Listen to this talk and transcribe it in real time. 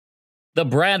The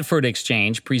Bradford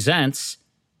Exchange presents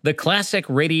the Classic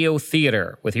Radio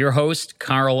Theater with your host,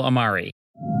 Carl Amari.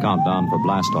 Countdown for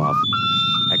blast-off.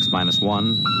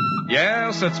 X-1.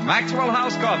 Yes, it's Maxwell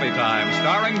House Coffee Time,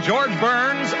 starring George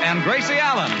Burns and Gracie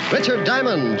Allen. Richard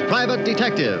Diamond, Private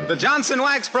Detective. The Johnson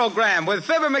Wax Program with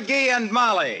Fibber McGee and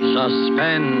Molly.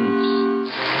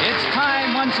 Suspense. It's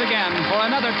time once again for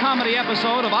another comedy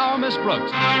episode of Our Miss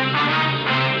Brooks.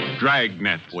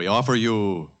 Dragnet. We offer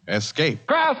you Escape.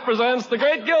 Kraft presents The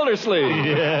Great Gildersleeve.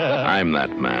 Yeah. I'm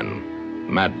that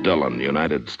man. Matt Dillon,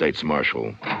 United States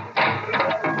Marshal.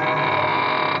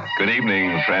 Good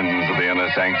evening, friends of the Inner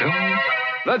Sanctum.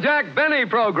 The Jack Benny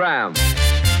Program.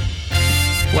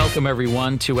 Welcome,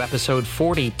 everyone, to episode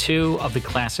 42 of the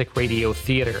Classic Radio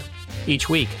Theater. Each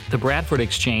week, the Bradford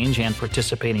Exchange and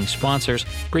participating sponsors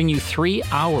bring you 3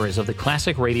 hours of the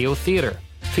Classic Radio Theater,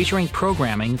 featuring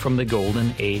programming from the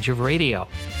golden age of radio.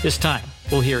 This time,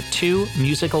 we'll hear 2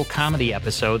 musical comedy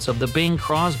episodes of The Bing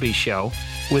Crosby Show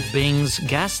with Bing's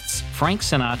guests Frank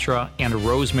Sinatra and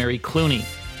Rosemary Clooney.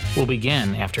 We'll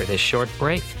begin after this short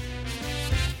break.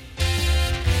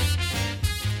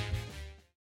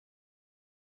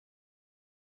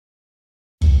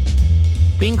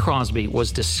 Bing Crosby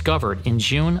was discovered in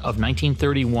June of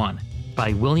 1931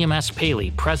 by William S. Paley,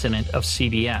 president of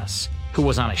CBS, who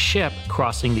was on a ship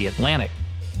crossing the Atlantic.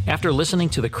 After listening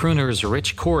to the crooner's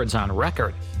rich chords on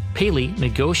record, Paley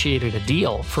negotiated a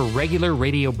deal for regular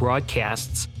radio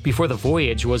broadcasts before the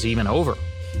voyage was even over.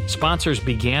 Sponsors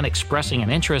began expressing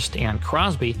an interest, and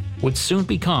Crosby would soon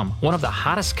become one of the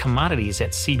hottest commodities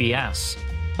at CBS.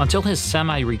 Until his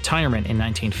semi-retirement in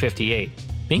 1958,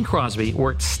 Bing Crosby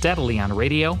worked steadily on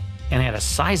radio and had a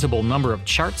sizable number of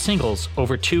chart singles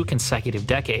over 2 consecutive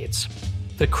decades.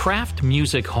 The Kraft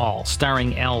Music Hall,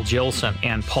 starring Al Jolson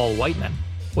and Paul Whiteman,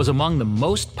 was among the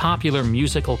most popular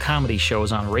musical comedy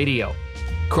shows on radio.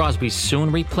 Crosby soon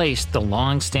replaced the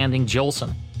long-standing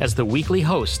Jolson as the weekly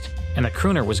host, and the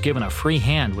crooner was given a free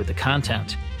hand with the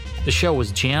content. The show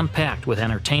was jam-packed with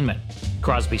entertainment.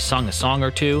 Crosby sung a song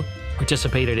or two,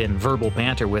 participated in verbal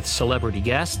banter with celebrity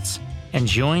guests, and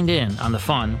joined in on the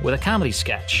fun with a comedy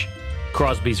sketch.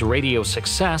 Crosby's radio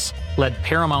success led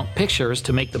Paramount Pictures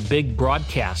to make the big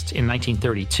broadcast in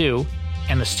 1932,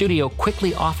 and the studio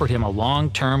quickly offered him a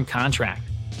long-term contract.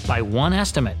 By one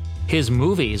estimate, his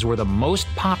movies were the most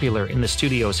popular in the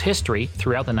studio's history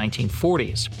throughout the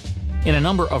 1940s. In a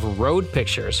number of road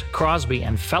pictures, Crosby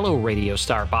and fellow radio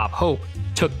star Bob Hope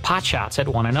took potshots at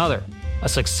one another, a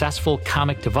successful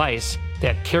comic device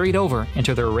that carried over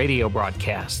into their radio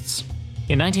broadcasts.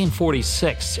 In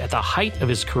 1946, at the height of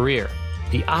his career,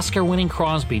 the Oscar-winning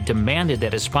Crosby demanded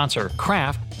that his sponsor,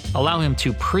 Kraft, allow him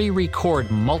to pre-record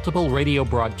multiple radio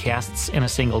broadcasts in a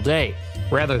single day,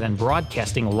 rather than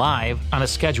broadcasting live on a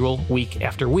schedule week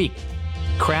after week.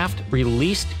 Kraft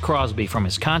released Crosby from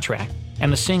his contract,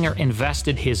 and the singer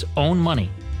invested his own money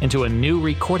into a new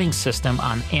recording system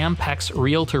on Ampex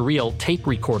reel-to-reel tape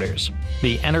recorders.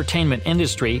 The entertainment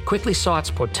industry quickly saw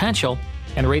its potential,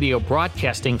 and radio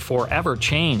broadcasting forever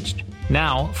changed.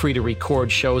 Now, free to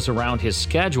record shows around his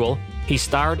schedule, he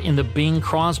starred in The Bing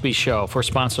Crosby Show for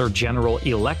sponsor General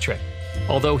Electric.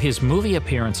 Although his movie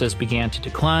appearances began to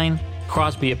decline,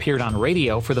 Crosby appeared on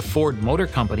radio for the Ford Motor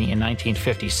Company in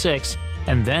 1956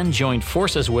 and then joined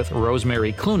forces with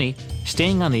Rosemary Clooney,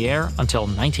 staying on the air until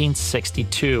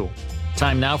 1962.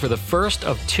 Time now for the first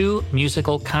of 2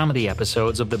 musical comedy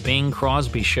episodes of The Bing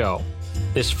Crosby Show.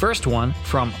 This first one,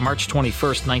 from March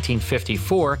 21st,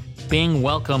 1954, Bing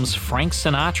welcomes Frank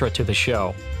Sinatra to the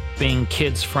show. Bing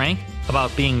kids Frank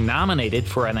about being nominated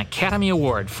for an Academy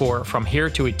Award for From Here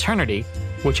to Eternity,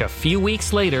 which a few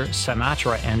weeks later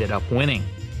Sinatra ended up winning.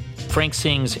 Frank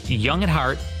sings Young at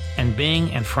Heart, and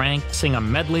Bing and Frank sing a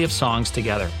medley of songs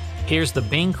together. Here's The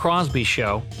Bing Crosby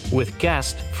Show with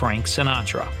guest Frank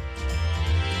Sinatra.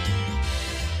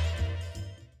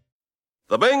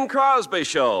 The Bing Crosby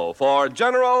Show for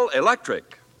General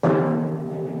Electric.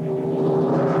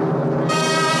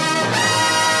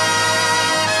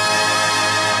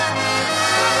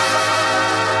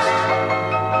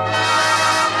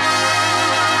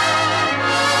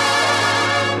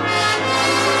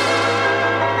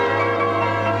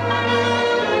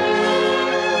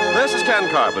 This is Ken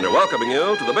Carpenter welcoming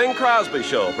you to The Bing Crosby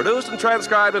Show, produced and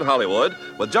transcribed in Hollywood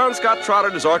with John Scott Trotter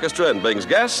and his orchestra and Bing's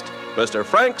guest, Mr.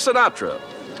 Frank Sinatra.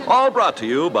 All brought to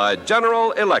you by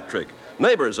General Electric,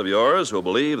 neighbors of yours who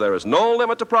believe there is no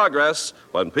limit to progress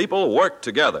when people work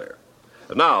together.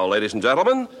 And now, ladies and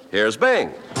gentlemen, here's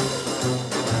Bing.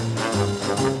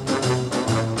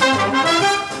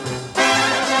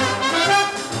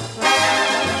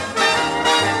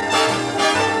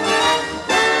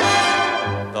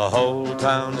 The whole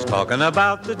town's talking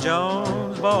about the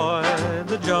Jones boy,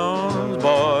 the Jones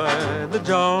boy, the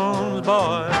Jones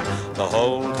boy. The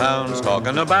whole town's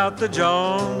talking about the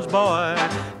Jones boy.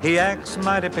 He acts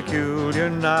mighty peculiar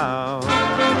now.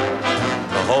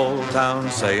 The whole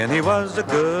town's saying he was a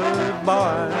good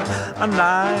boy, a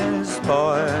nice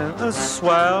boy, a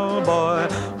swell boy.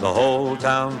 The whole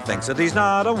town thinks that he's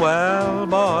not a well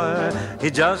boy. He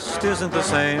just isn't the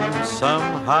same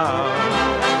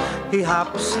somehow. He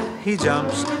hops, he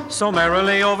jumps so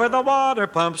merrily over the water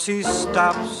pumps. He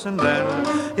stops and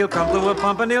then he'll come to a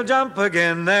pump and he'll jump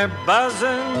again. They're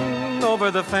buzzing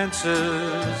over the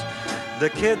fences. The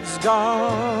kid's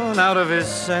gone out of his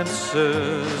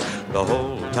senses. The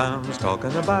whole town's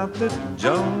talking about the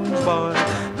Jones boy,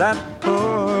 that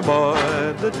poor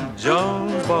boy, the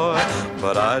Jones boy.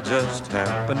 But I just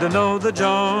happen to know the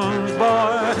Jones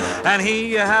boy, and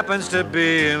he happens to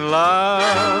be in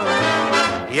love.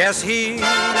 Yes, he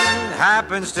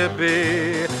happens to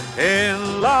be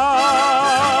in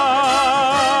love.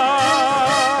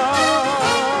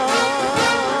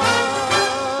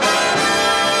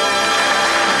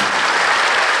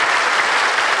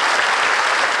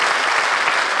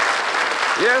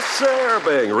 Yes, sir,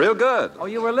 Bing. Real good. Oh,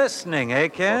 you were listening, eh,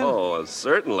 Ken? Oh,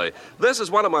 certainly. This is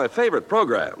one of my favorite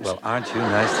programs. Well, aren't you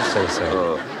nice to say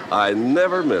so? I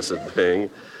never miss it, Bing.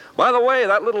 By the way,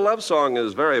 that little love song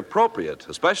is very appropriate,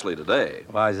 especially today.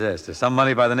 Why is this? There's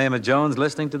somebody by the name of Jones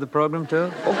listening to the program, too?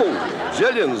 Oh,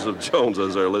 jillions of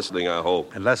Joneses are listening, I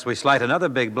hope. Unless we slight another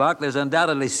big block, there's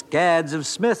undoubtedly scads of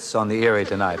Smiths on the Erie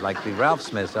tonight, like the Ralph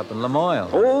Smiths up in Lamoille.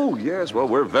 Oh, yes. Well,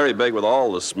 we're very big with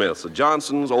all the Smiths, the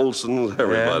Johnsons, Olsons,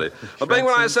 everybody. Yeah. But Bing,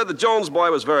 when I said the Jones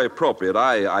boy was very appropriate,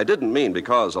 I didn't mean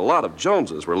because a lot of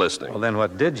Joneses were listening. Well, then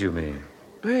what did you mean?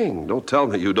 Bing, don't tell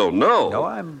me you don't know. No,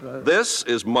 I'm... This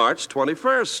is March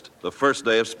 21st, the first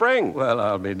day of spring. Well,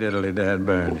 I'll be diddly-dad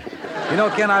burned. You know,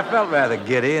 Ken, I felt rather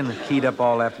giddy and keyed up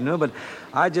all afternoon, but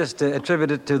I just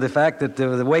attribute it to the fact that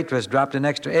the waitress dropped an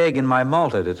extra egg in my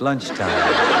malted at lunchtime.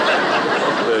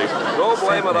 Don't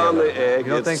blame it on the egg.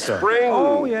 You don't it's think so? Spring.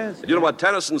 Oh, yes. You know what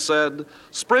Tennyson said?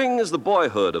 Spring is the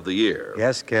boyhood of the year.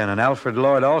 Yes, Ken, and Alfred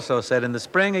Lord also said, in the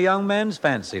spring, a young man's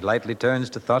fancy lightly turns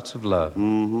to thoughts of love.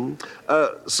 Mm-hmm.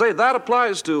 Say, that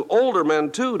applies to older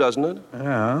men, too, doesn't it?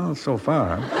 Yeah, so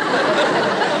far.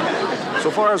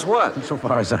 So far as what? So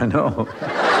far as I know.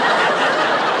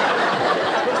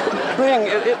 Bing,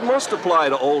 it must apply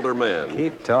to older men.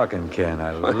 Keep talking, Ken. I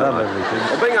love everything.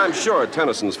 Well, Bing, I'm sure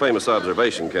Tennyson's famous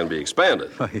observation can be expanded.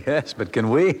 Yes, but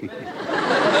can we? What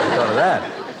thought of that?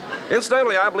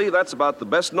 Incidentally, I believe that's about the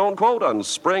best-known quote on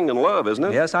spring and love, isn't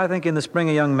it? Yes, I think in the spring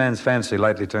a young man's fancy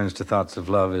lightly turns to thoughts of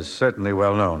love is certainly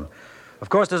well known. Of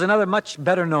course, there's another much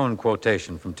better-known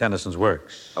quotation from Tennyson's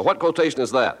works. What quotation is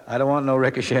that? I don't want no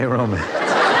ricochet romance.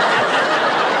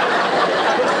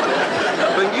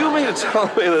 You mean to tell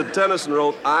me that Tennyson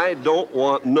wrote, I don't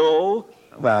want no?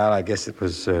 Well, I guess it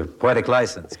was poetic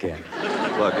license, Ken.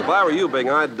 Look, if I were you, Bing,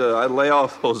 I'd lay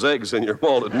off those eggs in your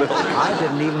malted milk. I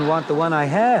didn't even want the one I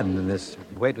had, and this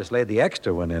waitress laid the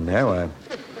extra one in there. Well,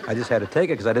 I just had to take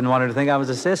it because I didn't want her to think I was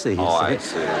a sissy. I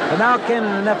see. But now, Ken,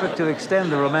 in an effort to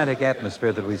extend the romantic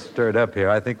atmosphere that we stirred up here,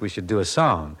 I think we should do a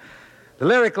song. The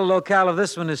lyrical locale of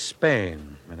this one is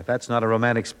Spain. And if that's not a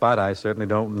romantic spot, I certainly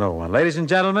don't know one. Ladies and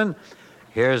gentlemen,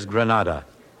 here's Granada.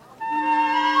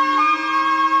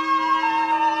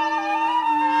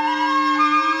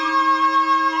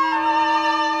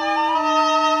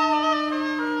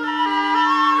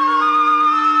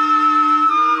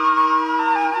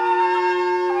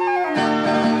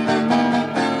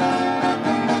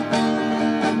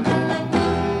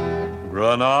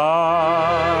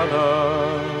 Granada,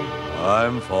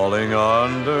 I'm falling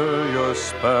under your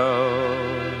spell.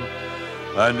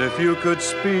 And if you could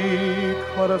speak,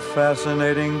 what a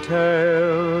fascinating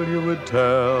tale you would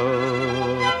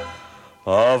tell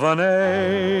of an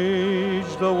age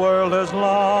the world has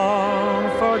long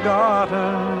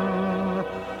forgotten,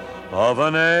 of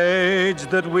an age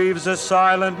that weaves a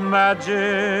silent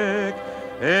magic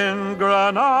in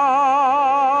Granada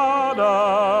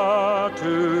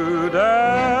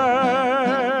today.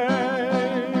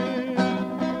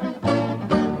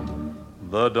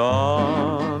 The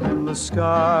dawn in the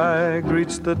sky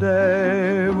greets the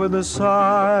day with a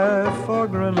sigh for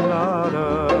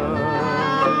Granada,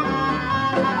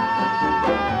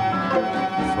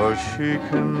 for she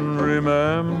can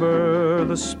remember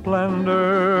the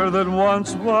splendor that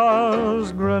once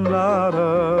was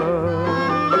Granada.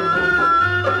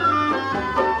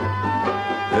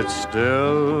 It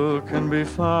still can be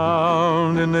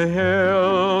found in the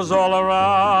hills all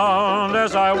around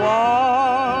as I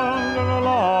wander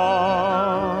along.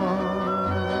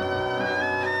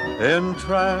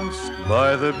 entranced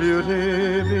by the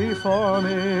beauty before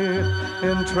me,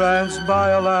 entranced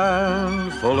by a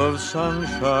land full of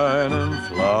sunshine and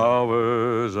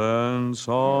flowers and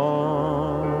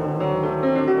song.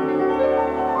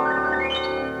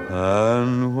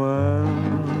 And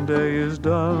when day is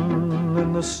done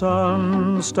and the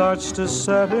sun starts to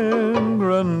set in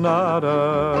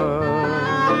Granada,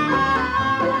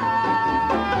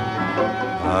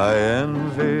 I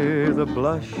envy the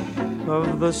blush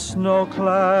of the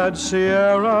snow-clad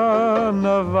Sierra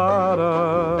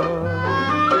Nevada.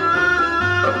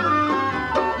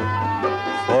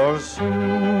 For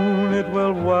soon it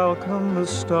will welcome the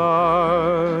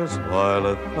stars while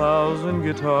 1,000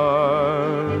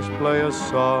 guitars play a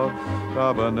soft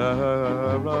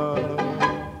habanera.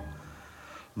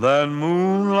 Then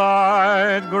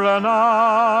moonlight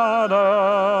Granada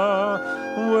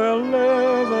will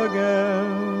live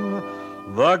again,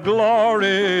 the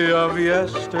glory of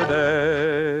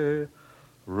yesterday,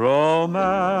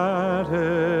 romantic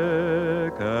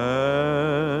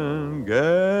and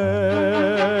gay.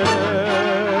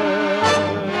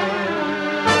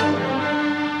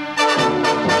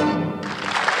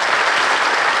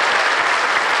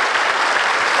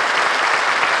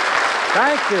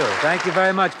 Thank you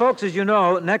very much. Folks, as you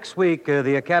know, next week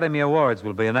the Academy Awards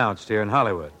will be announced here in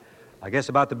Hollywood. I guess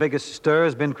about the biggest stir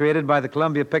has been created by the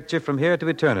Columbia picture From Here to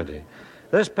Eternity.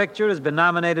 This picture has been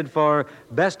nominated for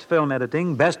Best Film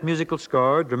Editing, Best Musical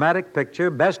Score, Dramatic Picture,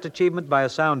 Best Achievement by a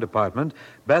Sound Department,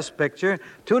 Best Picture,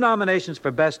 2 nominations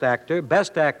for Best Actor,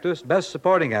 Best Actress, Best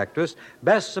Supporting Actress,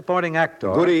 Best Supporting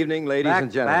Actor. Good evening, ladies and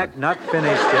gentlemen. Not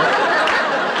finished yet.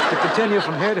 To continue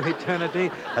From Here to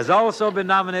Eternity has also been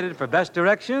nominated for Best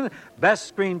Direction,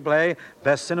 Best Screenplay,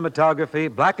 Best Cinematography,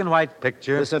 Black and White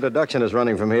Picture. This introduction is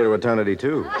running from here to eternity,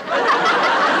 too.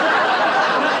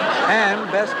 And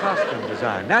Best Costume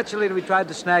Design. Naturally, we tried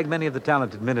to snag many of the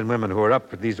talented men and women who are up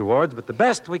for these awards, but the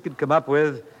best we could come up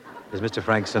with is Mr.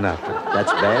 Frank Sinatra.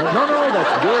 That's bad? No,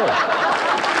 that's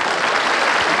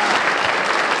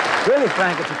good. Really,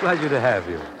 Frank, it's a pleasure to have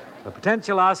you. A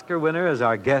potential Oscar winner is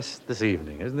our guest this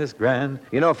evening. Isn't this grand?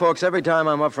 You know, folks, every time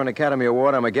I'm up for an Academy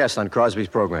Award, I'm a guest on Crosby's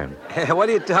program. What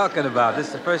are you talking about? This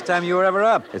is the first time you were ever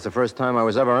up. It's the first time I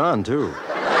was ever on, too.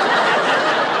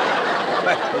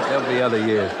 There'll be other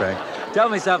years, Frank. Tell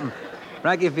me something.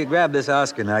 Frankie, if you grab this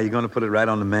Oscar now, you're going to put it right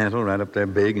on the mantle, right up there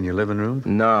big in your living room?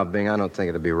 No, Bing, I don't think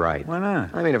it'd be right. Why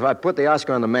not? I mean, if I put the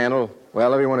Oscar on the mantle,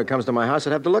 well, everyone who comes to my house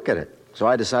would have to look at it. So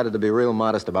I decided to be real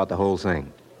modest about the whole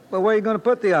thing. Well, where are you going to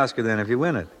put the Oscar, then, if you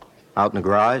win it? Out in the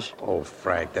garage. Oh,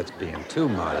 Frank, that's being too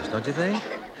modest, don't you think?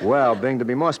 Well, Bing, to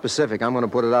be more specific, I'm going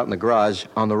to put it out in the garage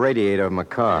on the radiator of my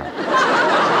car.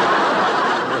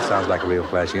 That sounds like a real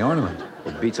flashy ornament.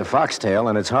 It beats a foxtail,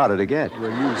 and it's harder to get. Well,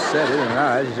 you said it, and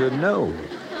I should know.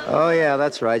 Oh, yeah,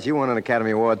 that's right. You won an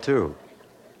Academy Award, too.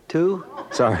 2?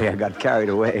 Sorry, I got carried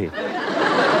away.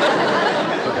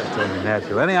 That's only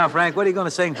natural. Anyhow, Frank, what are you going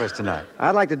to sing for us tonight?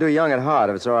 I'd like to do Young at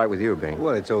Heart, if it's all right with you, Bing.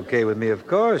 Well, it's okay with me, of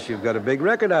course. You've got a big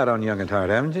record out on Young at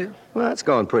Heart, haven't you? Well, it's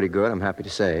going pretty good, I'm happy to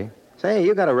say. Say,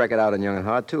 you got a record out on Young at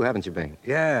Heart, too, haven't you, Bing?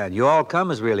 Yeah, and You All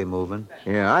Come is really moving.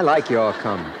 Yeah, I like You All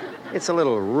Come. It's a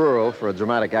little rural for a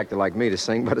dramatic actor like me to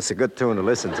sing, but it's a good tune to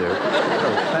listen to. Oh,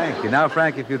 thank you. Now,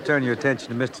 Frank, if you turn your attention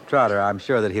to Mr. Trotter, I'm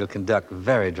sure that he'll conduct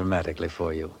very dramatically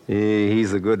for you.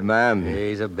 He's a good man.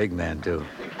 He's a big man, too.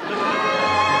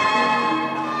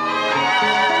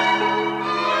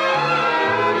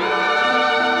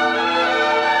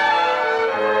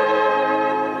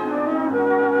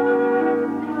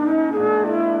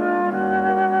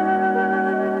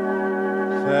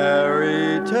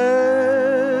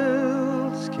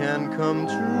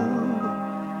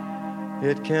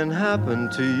 It can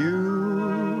happen to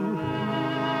you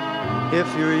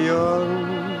if you're young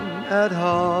at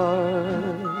heart.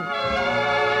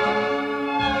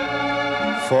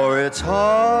 For it's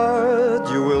hard,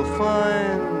 you will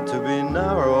find, to be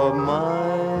narrow of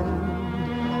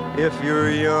mind if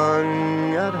you're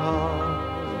young at heart.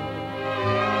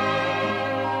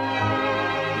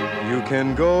 You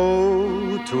can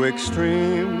go to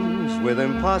extremes with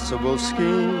impossible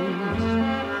schemes.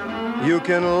 You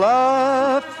can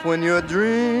laugh when your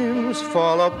dreams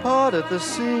fall apart at the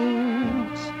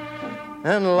seams,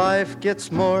 and life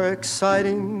gets more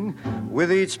exciting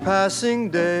with each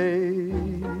passing day.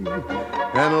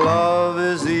 And love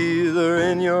is either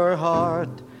in your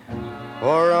heart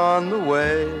or on the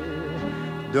way.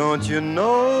 Don't you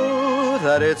know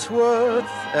that it's worth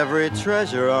every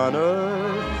treasure on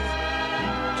earth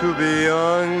to be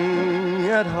young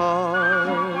at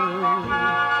heart?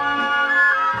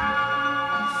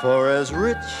 For as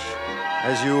rich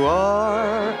as you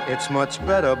are, it's much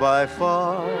better by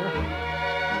far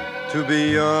to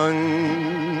be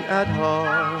young at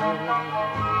heart.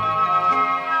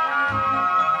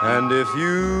 And if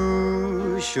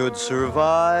you should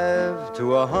survive to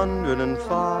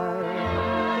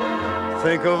 105,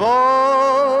 think of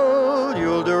all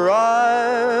you'll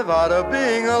derive out of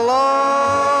being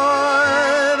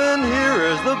alive. And here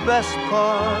is the best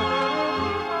part,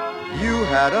 you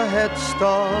had a head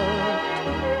start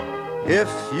if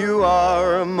you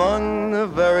are among the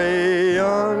very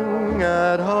young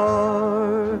at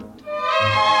heart.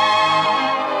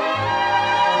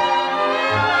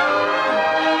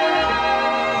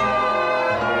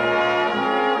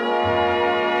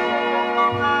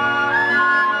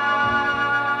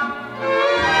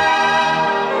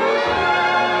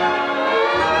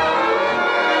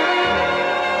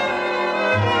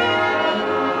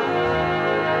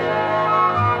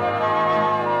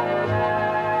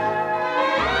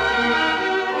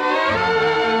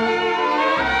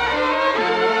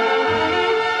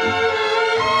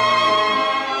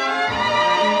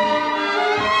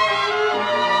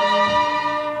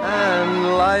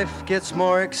 Life gets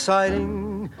more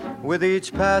exciting with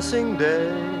each passing day,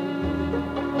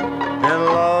 and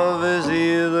love is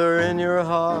either in your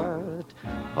heart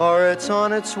or it's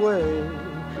on its way.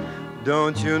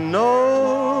 Don't you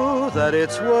know that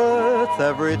it's worth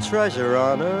every treasure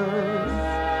on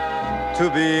earth to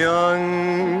be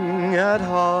young at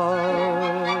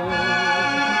heart?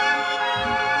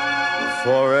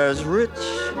 For as rich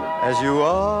as you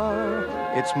are,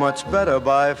 it's much better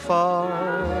by far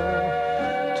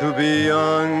to be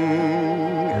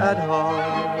young at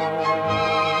heart.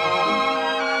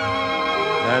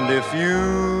 And if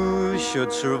you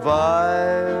should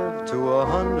survive to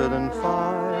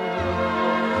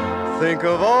 105, think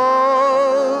of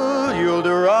all you'll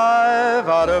derive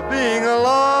out of being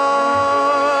alive.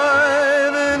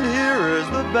 And here is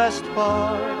the best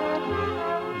part,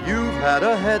 you've had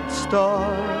a head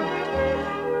start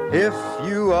if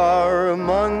you are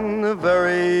among the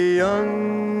very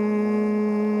young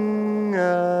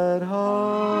at heart.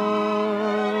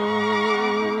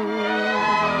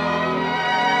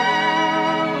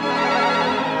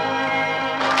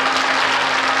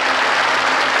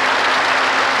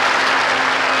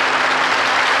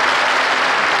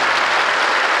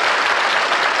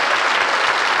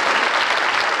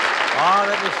 Ah,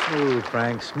 that was smooth,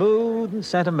 Frank. Smooth and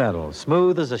sentimental.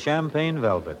 Smooth as a champagne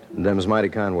velvet. Them's mighty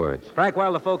kind words. Frank,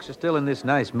 while the folks are still in this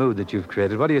nice mood that you've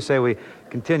created, what do you say we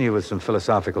continue with some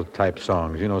philosophical type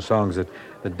songs? You know, songs that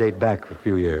date back a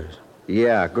few years.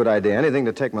 Yeah, good idea. Anything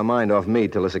to take my mind off me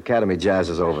till this Academy jazz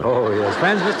is over. Oh, yes.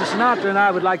 Friends, Mr. Sinatra and I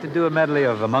would like to do a medley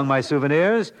of Among My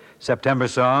Souvenirs, September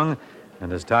Song,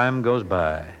 and As Time Goes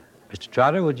By. Mr.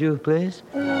 Trotter, would you please?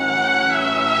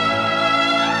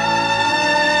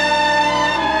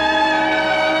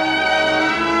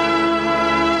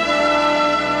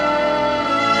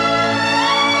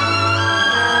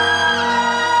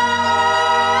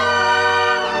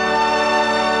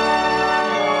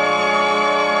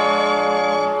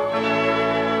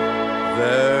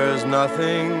 There's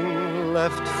nothing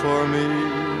left for me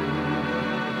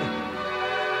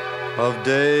of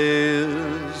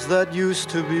days that used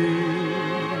to be.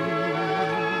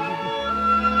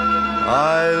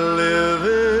 I live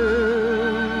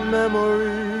in memory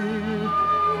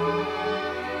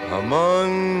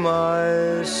among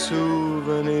my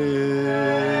souvenirs.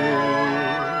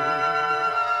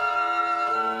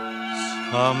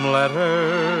 Some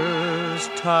letters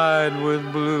tied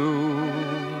with blue,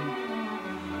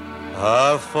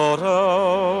 a photograph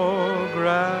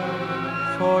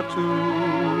or two.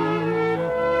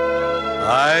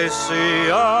 I see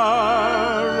a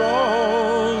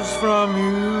rose from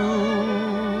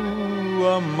you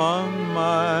among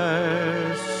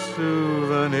my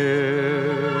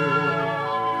souvenirs.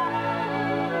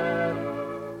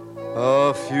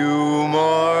 A few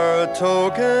more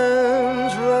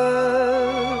tokens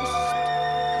rest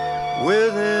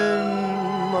within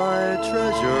my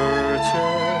treasure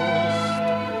chest,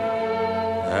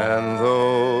 and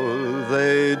though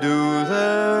they do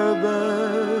their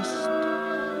best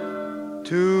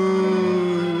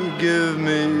to give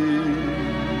me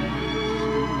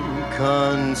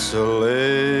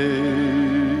consolation,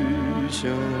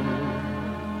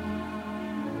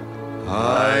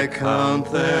 I count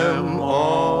them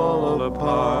all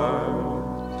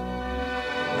apart,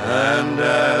 and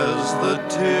as the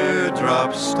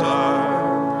teardrops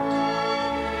start,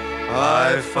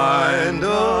 I find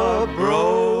a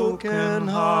broken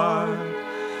heart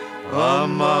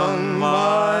among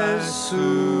my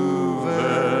souvenirs.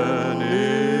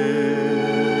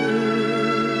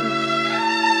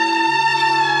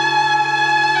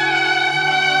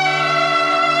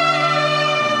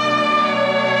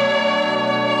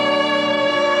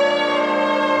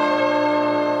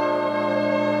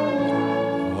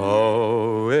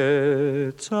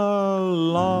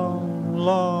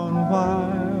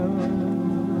 while,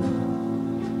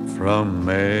 from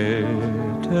May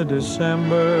to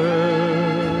December.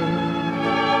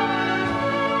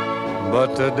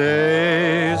 But the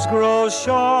days grow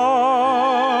short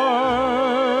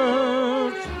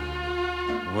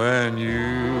when you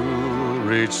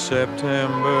reach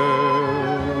September.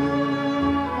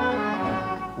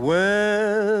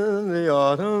 When the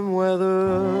autumn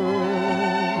weather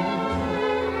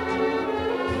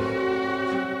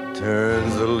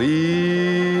turns the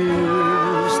leaves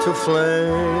to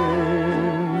flame,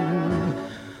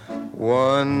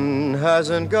 one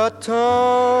hasn't got time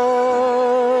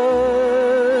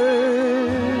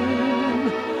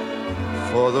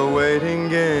for the waiting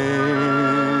game.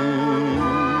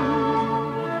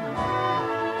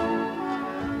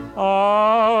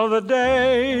 All the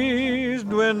days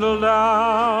dwindle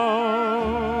down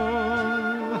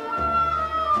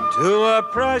to a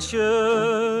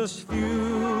precious few.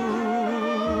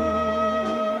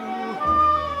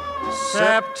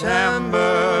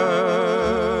 September,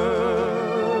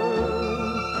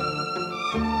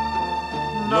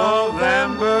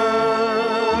 November,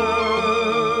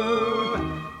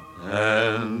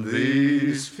 and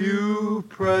these few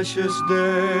precious days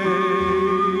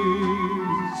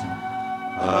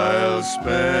I'll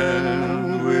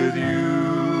spend with you.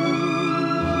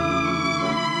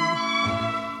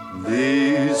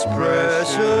 These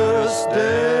precious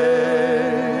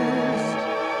days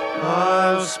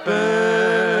I'll spend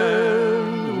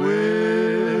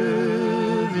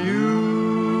with you.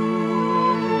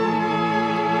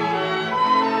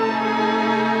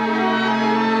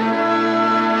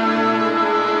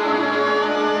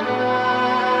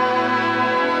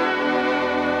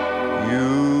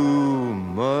 You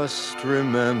must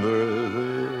remember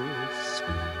this.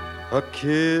 A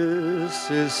kiss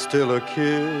is still a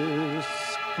kiss.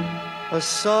 A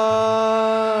sigh's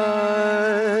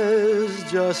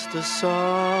just a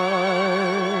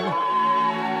sigh.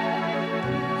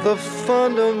 The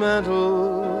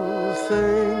fundamental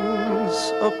things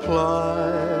apply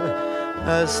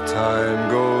as time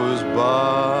goes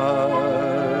by.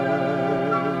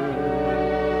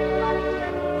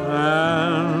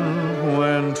 and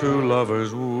when two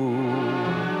lovers woo,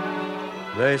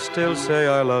 they still say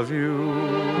I love you.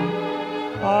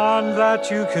 On that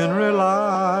you can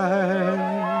rely.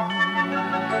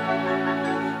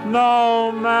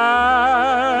 No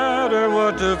matter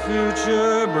what the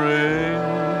future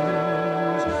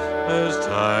brings as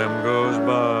time goes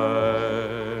by.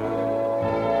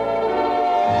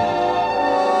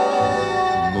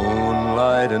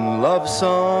 Moonlight and love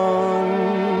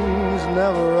songs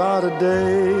never out of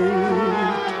date.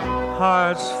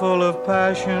 Hearts full of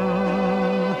passion,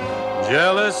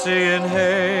 jealousy and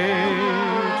hate.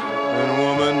 And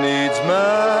woman needs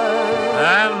man,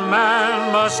 and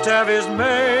man must have his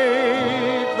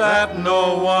mate, that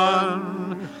no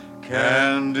one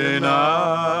can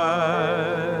deny.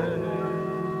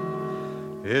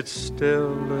 It's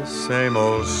still the same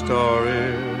old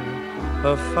story,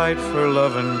 a fight for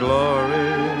love and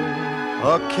glory,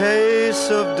 a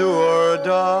case of do or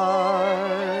die.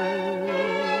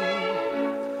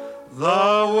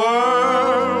 The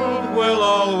world will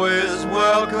always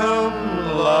welcome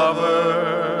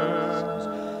lovers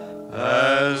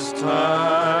as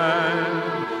time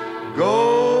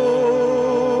goes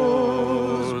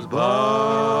by.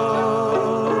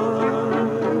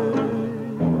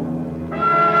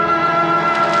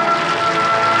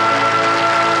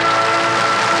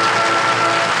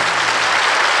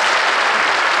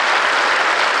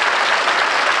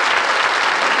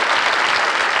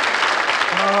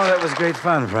 Oh, that was great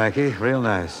fun, Frankie. Real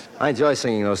nice. I enjoy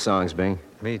singing those songs, Bing.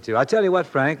 Me too. I'll tell you what,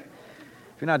 Frank.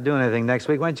 If you're not doing anything next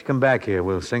week, why don't you come back here?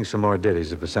 We'll sing some more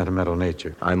ditties of a sentimental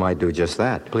nature. I might do just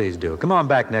that. Please do. Come on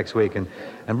back next week and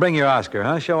bring your Oscar,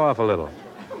 huh? Show off a little.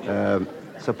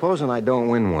 Supposing I don't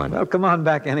win one. Well, come on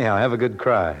back anyhow. Have a good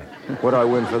cry. What do I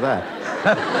win for that?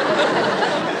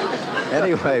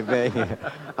 Anyway, Bing,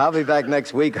 I'll be back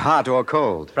next week, hot or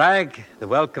cold. Frank, the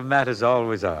welcome mat is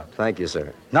always on. Thank you,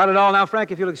 sir. Not at all. Now,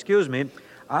 Frank, if you'll excuse me,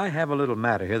 I have a little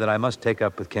matter here that I must take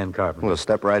up with Ken Carpenter. We'll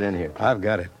step right in here. I've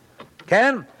got it.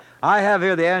 Ken, I have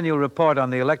here the annual report on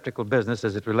the electrical business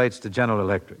as it relates to General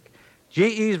Electric.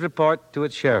 GE's report to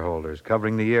its shareholders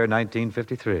covering the year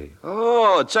 1953.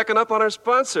 Oh, checking up on our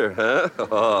sponsor, huh?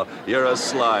 Oh, you're a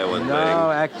sly one, No,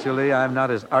 Bing. actually, I'm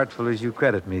not as artful as you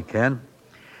credit me, Ken.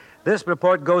 This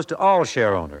report goes to all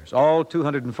share owners, all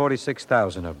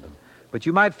 246,000 of them. But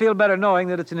you might feel better knowing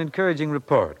that it's an encouraging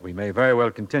report. We may very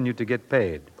well continue to get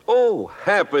paid. Oh, Oh,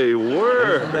 happy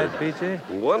word. Isn't that peachy?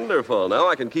 Wonderful. Now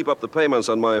I can keep up the payments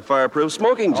on my fireproof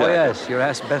smoking jacket. Oh, yes, your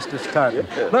asbestos tartan.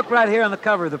 Yeah. Look right here on the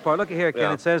cover of the report. Look here, Ken.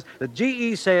 Yeah. It says the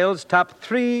GE sales top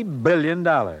 $3 billion.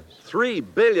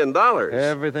 $3 billion?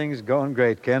 Everything's going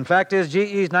great, Ken. Fact is,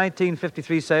 GE's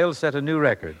 1953 sales set a new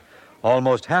record.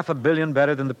 Almost $500 million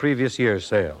better than the previous year's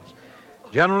sales.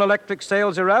 General Electric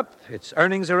sales are up, its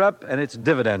earnings are up, and its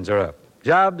dividends are up.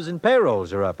 Jobs and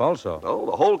payrolls are up also. Oh,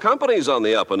 the whole company's on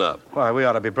the up and up. Why, we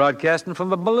ought to be broadcasting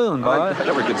from a balloon, boy. I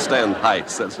never could stand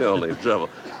heights. That's the only trouble.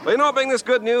 Well, you know, being this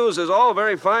good news is all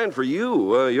very fine for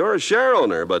you. You're a share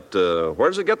owner, but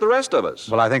where does it get the rest of us?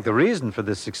 Well, I think the reason for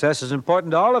this success is important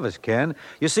to all of us, Ken.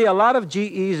 You see, a lot of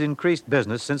GE's increased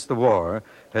business since the war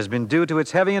has been due to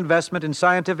its heavy investment in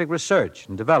scientific research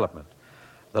and development.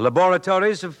 The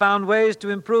laboratories have found ways to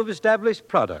improve established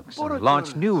products and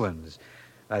launch new ones.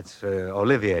 That's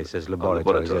Olivier says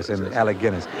laboratories, yes, and Alec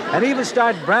Guinness. And even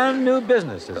start brand new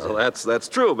businesses. Well, that's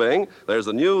true, Bing. There's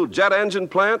a new jet engine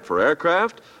plant for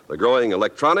aircraft, the growing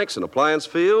electronics and appliance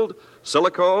field,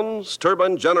 silicones,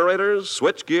 turbine generators,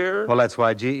 switchgear. Well, that's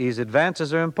why GE's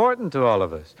advances are important to all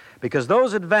of us, because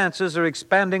those advances are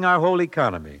expanding our whole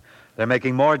economy. They're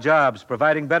making more jobs,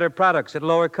 providing better products at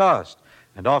lower cost,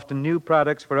 and often new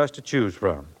products for us to choose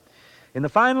from. In the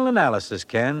final analysis,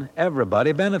 Ken,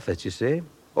 everybody benefits, you see.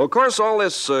 Well, of course, all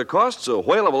this costs a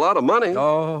whale of a lot of money.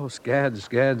 Oh,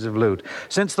 scads of loot.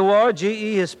 Since the war,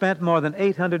 GE has spent more than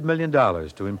 $800 million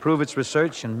to improve its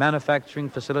research and manufacturing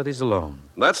facilities alone.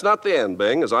 That's not the end,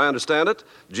 Bing. As I understand it,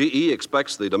 GE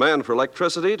expects the demand for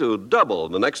electricity to double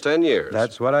in the next 10 years.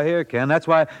 That's what I hear, Ken. That's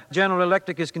why General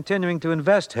Electric is continuing to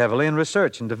invest heavily in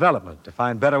research and development to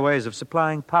find better ways of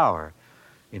supplying power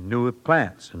in new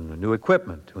plants and new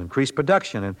equipment to increase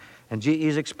production. And GE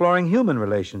is exploring human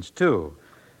relations, too,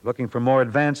 looking for more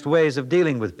advanced ways of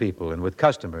dealing with people and with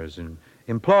customers and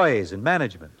employees and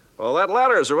management. Well, that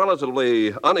latter is a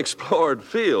relatively unexplored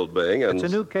field, Bing. And it's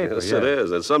a new caper, yes, it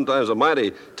is. It's sometimes a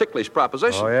mighty ticklish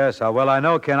proposition. Oh, yes. How well I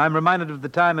know, Ken. I'm reminded of the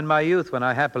time in my youth when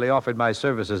I happily offered my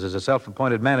services as a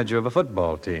self-appointed manager of a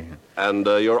football team. And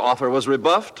your offer was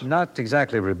rebuffed? Not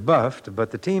exactly rebuffed, but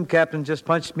the team captain just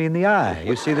punched me in the eye.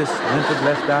 You see this limpid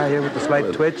left eye here with the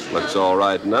slight twitch? Looks all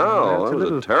right now. That was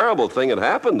a terrible thing that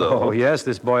happened, though. Oh, yes.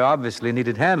 This boy obviously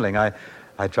needed handling.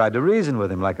 I tried to reason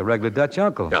with him like a regular Dutch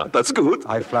uncle. Yeah, that's good.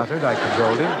 I flattered, I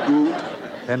cajoled him. Good.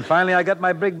 And finally, I got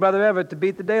my big brother Everett to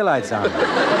beat the daylights out of him.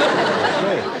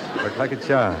 Okay, worked like a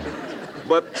charm.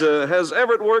 But has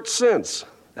Everett worked since?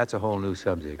 That's a whole new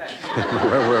subject.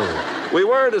 Where were we? We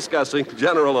were discussing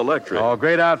General Electric. Oh,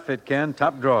 great outfit, Ken.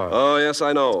 Top drawer. Oh, yes,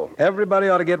 I know. Everybody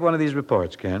ought to get one of these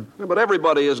reports, Ken. Yeah, but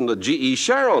everybody isn't a GE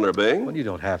share owner, Bing. Well, you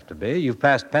don't have to be. You've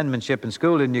passed penmanship in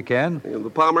school, didn't you, Ken? The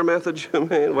Palmer method, you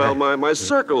mean? Well, my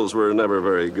circles were never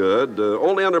very good.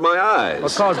 Only under my eyes. Well,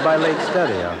 caused by late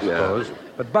study, I suppose. Yeah.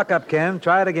 But buck up, Ken.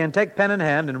 Try it again. Take pen in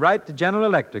hand and write to General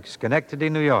Electric, Schenectady,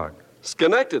 New York.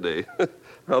 Schenectady?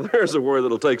 Now, there's a word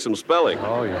that'll take some spelling.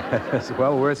 Oh, yeah. It's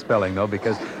well worth spelling, though,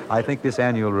 because I think this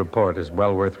annual report is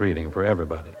well worth reading for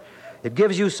everybody. It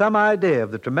gives you some idea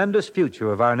of the tremendous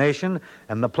future of our nation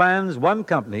and the plans one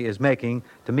company is making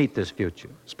to meet this future.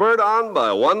 Spurred on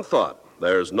by one thought.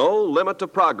 There's no limit to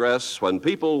progress when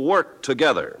people work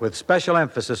together. With special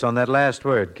emphasis on that last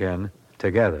word, Ken,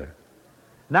 together.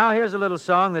 Now, here's a little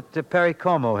song that Perry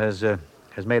Como has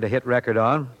made a hit record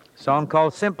on. A song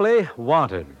called Simply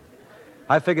Wanted.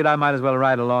 I figured I might as well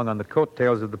ride along on the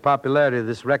coattails of the popularity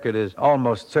this record is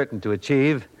almost certain to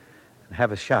achieve and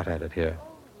have a shot at it here.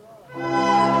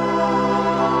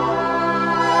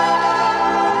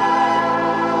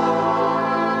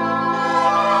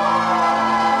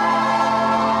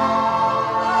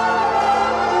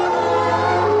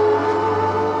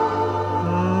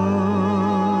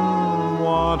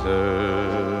 Wanted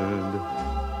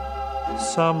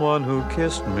someone who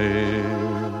kissed me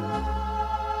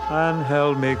and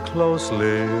held me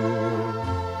closely,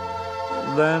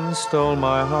 then stole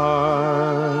my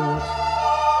heart.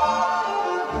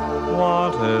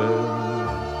 Wanted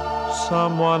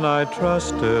someone I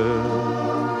trusted,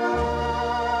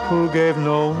 who gave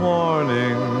no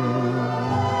warning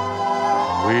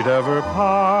we'd ever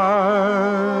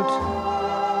part.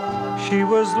 She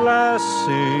was last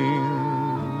seen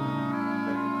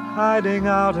hiding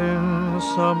out in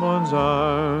someone's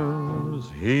arms.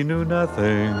 He knew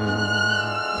nothing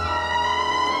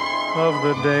of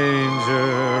the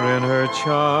danger in her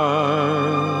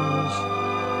charms.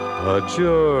 A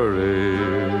jury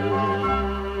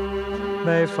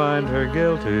may find her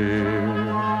guilty,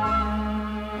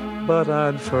 but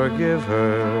I'd forgive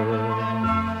her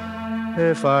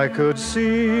if I could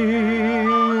see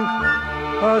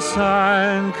a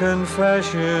signed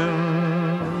confession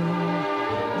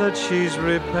that she's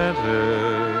repented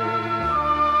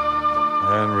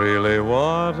and really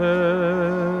wanted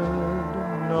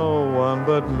no one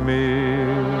but me.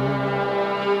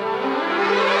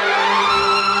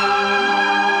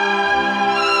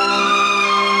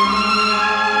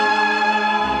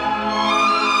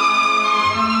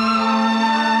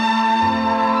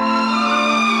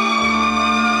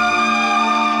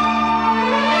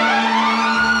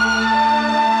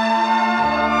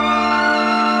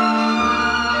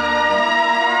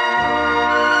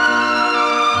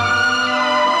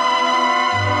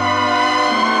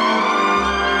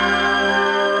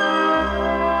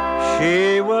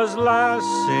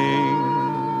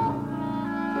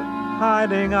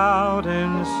 Hiding out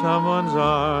in someone's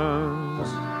arms,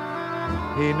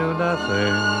 he knew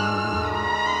nothing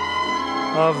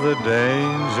of the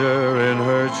danger in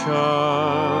her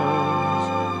charms.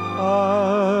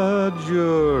 A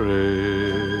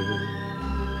jury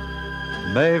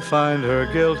may find her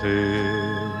guilty,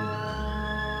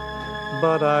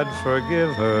 but I'd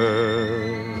forgive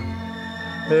her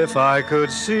if I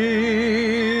could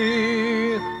see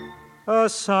a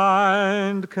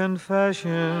signed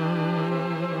confession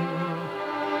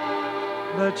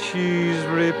that she's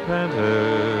repented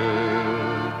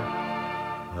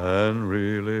and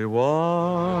really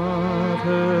wanted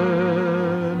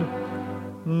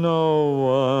no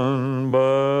one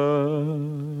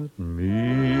but me.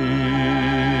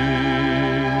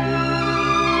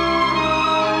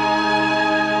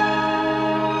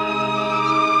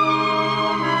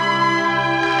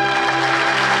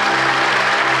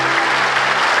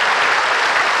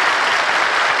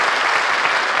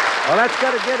 Well, that's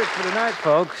got to get it for tonight,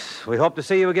 folks. We hope to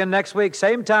see you again next week,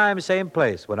 same time, same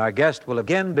place, when our guest will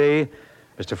again be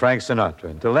Mr. Frank Sinatra.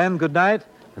 Until then, good night,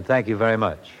 and thank you very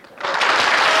much.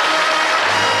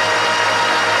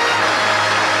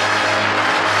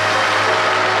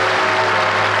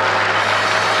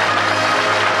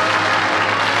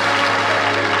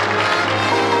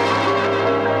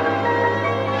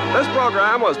 This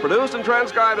program was produced and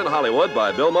transcribed in Hollywood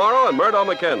by Bill Morrow and Murdo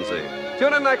McKenzie.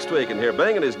 Tune in next week and hear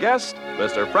Bing and his guest,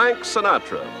 Mr. Frank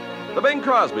Sinatra. The Bing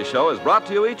Crosby Show is brought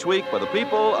to you each week by the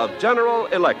people of General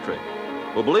Electric,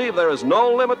 who believe there is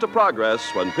no limit to progress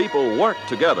when people work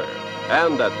together.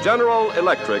 And at General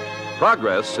Electric,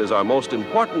 progress is our most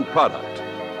important product.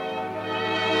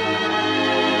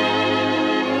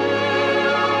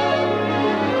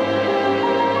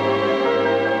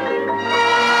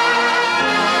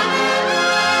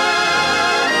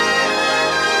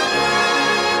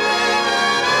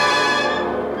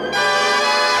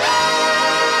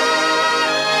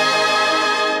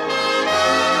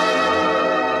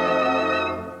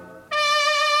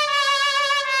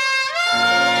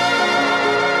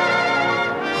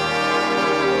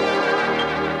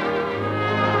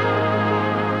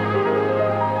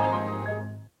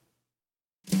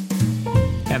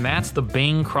 And that's the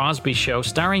Bing Crosby Show,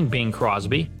 starring Bing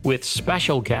Crosby, with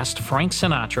special guest Frank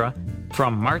Sinatra,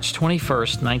 from March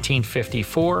 21st,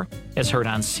 1954, as heard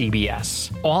on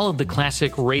CBS. All of the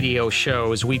classic radio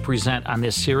shows we present on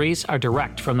this series are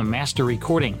direct from the master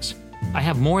recordings. I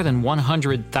have more than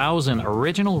 100,000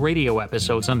 original radio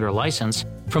episodes under license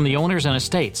from the owners and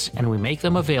estates, and we make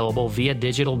them available via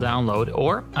digital download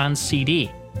or on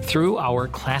CD through our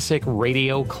Classic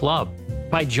Radio Club.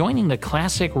 By joining the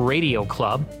Classic Radio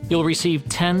Club, you'll receive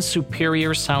 10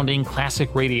 superior-sounding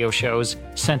classic radio shows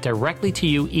sent directly to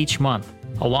you each month,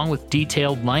 along with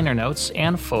detailed liner notes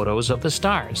and photos of the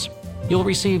stars. You'll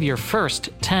receive your first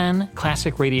 10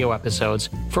 classic radio episodes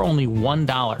for only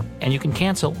 $1, and you can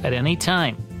cancel at any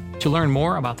time. To learn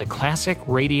more about the Classic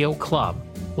Radio Club,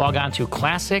 log on to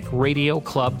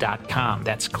classicradioclub.com.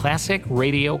 That's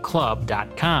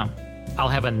classicradioclub.com. I'll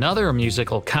have another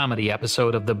musical comedy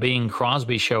episode of The Bing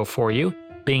Crosby Show for you.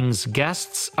 Bing's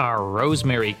guests are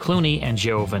Rosemary Clooney and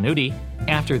Joe Venuti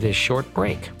after this short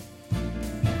break.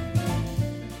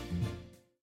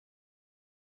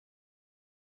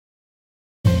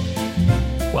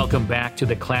 Welcome back to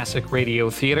the Classic Radio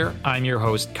Theater. I'm your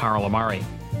host, Carl Amari.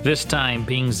 This time,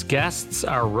 Bing's guests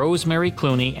are Rosemary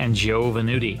Clooney and Joe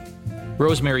Venuti.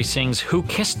 Rosemary sings Who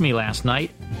Kissed Me Last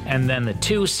Night, and then the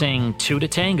two sing Two to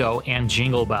Tango and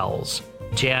Jingle Bells.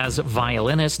 Jazz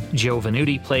violinist Joe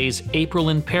Venuti plays April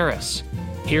in Paris.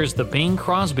 Here's the Bing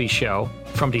Crosby Show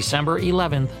from December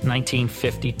 11th,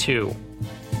 1952.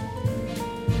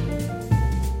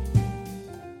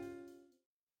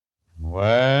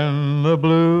 When the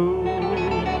blue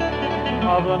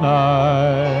of the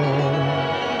night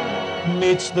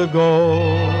meets the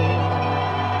gold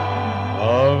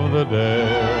of the day,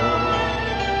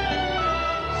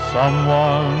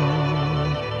 someone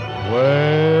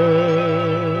waits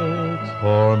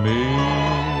for me.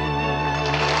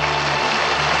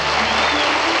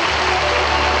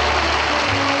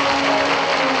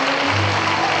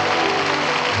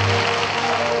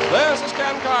 This is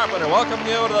Ken Carpenter welcoming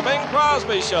you to the Bing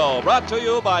Crosby Show, brought to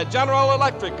you by General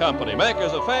Electric Company,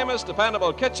 makers of famous,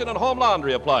 dependable kitchen and home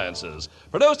laundry appliances.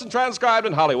 Produced and transcribed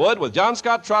in Hollywood with John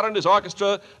Scott Trotter and his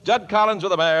orchestra, Judd Collins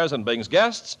with the Mares, and Bing's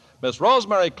guests, Miss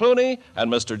Rosemary Clooney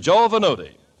and Mr. Joe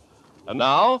Venuti. And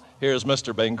now, here's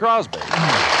Mr. Bing Crosby. Thank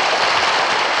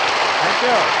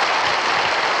you.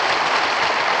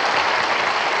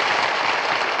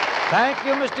 Thank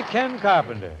you, Mr. Ken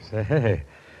Carpenter. Say,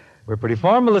 we're pretty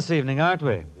formal this evening, aren't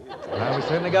we? Well, we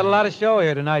certainly got a lot of show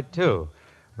here tonight, too.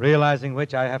 Realizing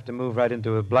which, I have to move right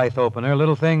into a Blythe opener. A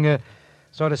little thing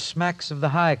sort of smacks of the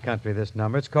high country, this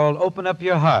number. It's called Open Up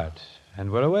Your Heart.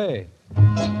 And we're away.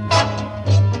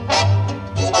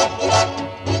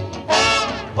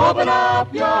 Open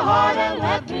up your heart and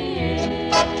let me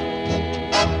in.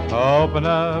 Open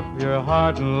up your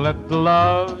heart and let the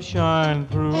love shine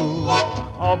through.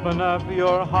 Open up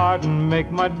your heart and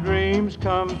make my dreams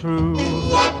come true.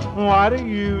 Why do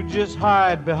you just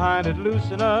hide behind it?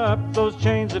 Loosen up those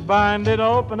chains that bind it.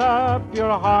 Open up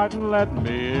your heart and let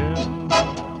me in.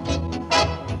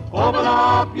 Open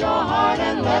up your heart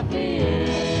and let me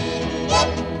in.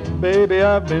 Baby,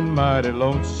 I've been mighty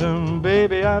lonesome.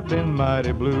 Baby, I've been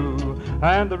mighty blue.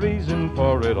 And the reason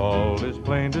for it all is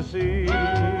plain to see.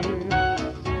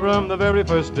 From the very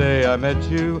first day I met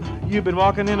you, you've been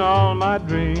walking in all my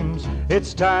dreams.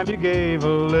 It's time you gave a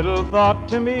little thought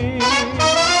to me.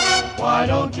 Why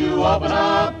don't you open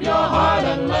up your heart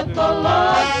and let the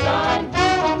love shine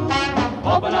through?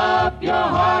 Open up your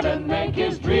heart and make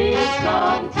his dreams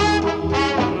come true.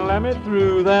 Let me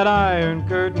through that iron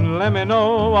curtain. Let me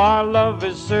know our love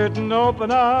is certain.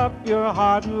 Open up your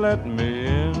heart and let me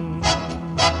in.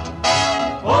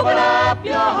 Open up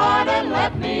your heart and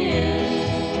let me in.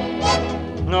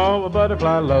 No, a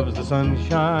butterfly loves the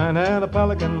sunshine, and a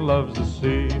pelican loves the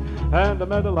sea, and a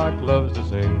meadowlark loves to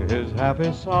sing his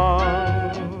happy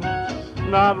song.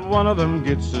 Not one of them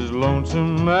gets as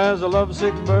lonesome as a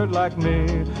lovesick bird like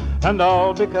me, and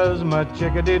all because my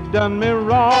chickadee done me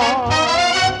wrong.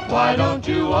 Why don't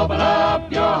you open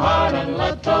up your heart and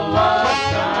let the love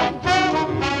shine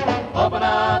through? Open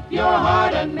up your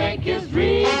heart and make his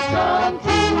dreams come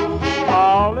true.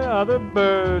 All the other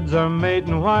birds are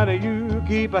mating. Why do you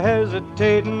keep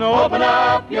hesitating? Open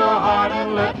up your heart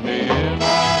and let me in.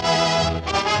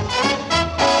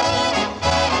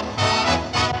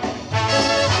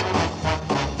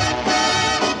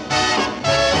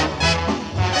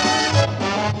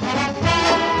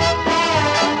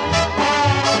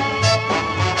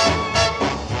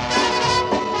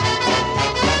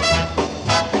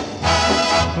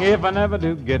 If I never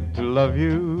do get to love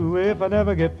you, if I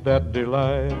never get that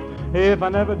delight, if I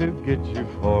never do get you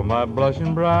for my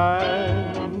blushing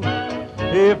bride,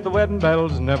 if the wedding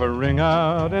bells never ring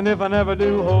out, and if I never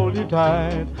do hold you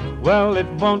tight, well, it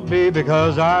won't be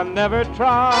because I never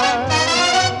tried.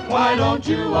 Why don't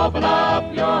you open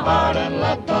up your heart and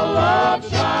let the love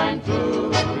shine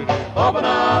through? Open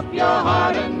up your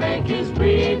heart and make his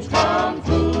dreams come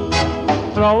true.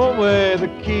 Throw away the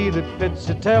key that fits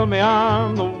it. Tell me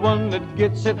I'm the one that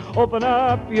gets it. Open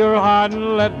up your heart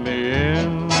and let me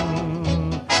in.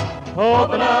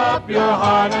 Open up your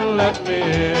heart and let me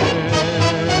in.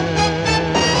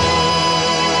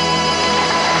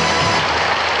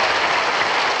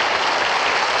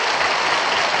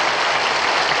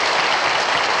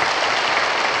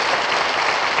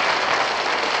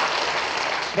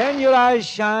 Can your eyes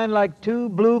shine like two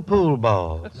blue pool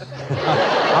balls?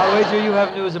 I'll wager you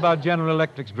have news about General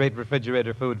Electric's great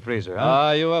refrigerator food freezer,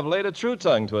 huh? You have laid a true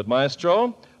tongue to it,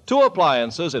 Maestro. 2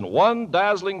 appliances in one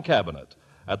dazzling cabinet.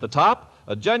 At the top,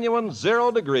 a genuine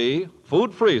 0-degree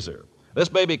food freezer. This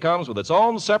baby comes with its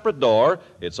own separate door,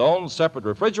 its own separate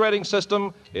refrigerating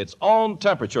system, its own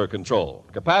temperature control.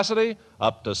 Capacity,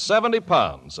 up to 70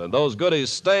 pounds, and those goodies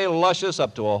stay luscious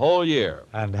up to a whole year.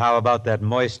 And how about that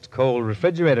moist, cold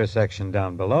refrigerator section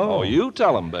down below? Oh, you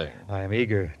tell 'em, Bing. I am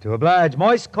eager to oblige.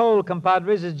 Moist cold,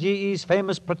 compadres, is GE's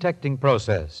famous protecting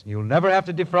process. You'll never have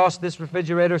to defrost this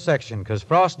refrigerator section, because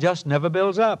frost just never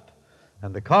builds up.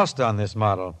 And the cost on this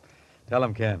model, tell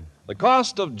 'em, Ken. The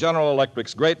cost of General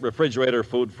Electric's great refrigerator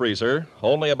food freezer,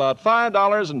 only about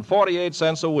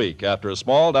 $5.48 a week after a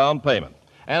small down payment.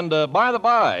 And by the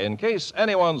by, in case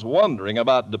anyone's wondering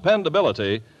about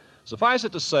dependability, Suffice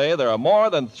it to say, there are more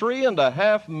than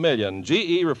 3.5 million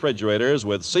GE refrigerators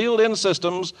with sealed-in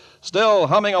systems still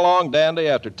humming along dandy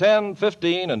after 10,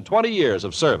 15, and 20 years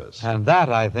of service. And that,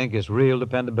 I think, is real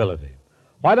dependability.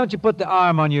 Why don't you put the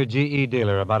arm on your GE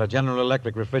dealer about a General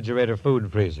Electric refrigerator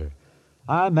food freezer?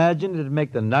 I imagine it'd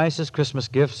make the nicest Christmas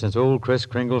gift since old Kris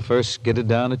Kringle first skidded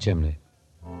down the chimney.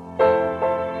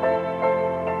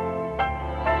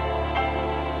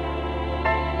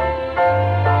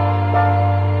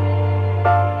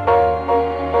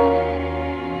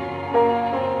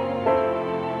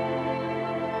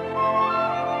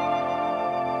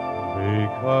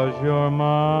 Because you're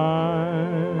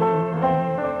mine,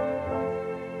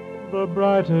 the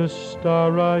brightest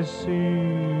star I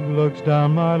see looks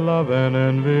down my love and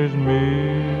envies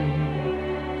me.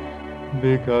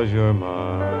 Because you're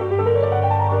mine,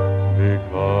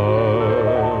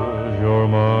 because you're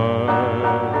mine,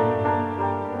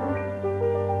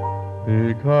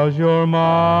 because you're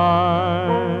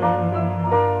mine.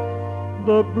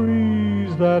 The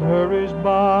breeze that hurries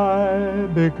by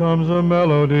becomes a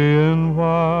melody in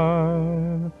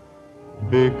why.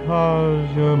 Because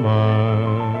you're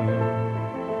mine,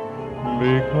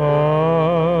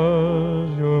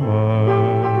 because you're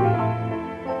mine.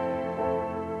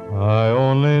 I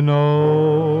only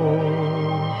know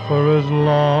for as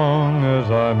long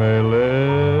as I may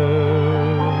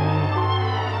live.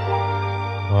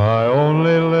 I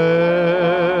only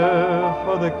live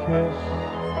for the kiss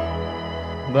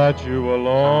that you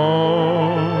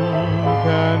alone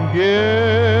can give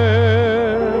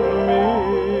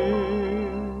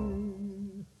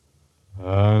me.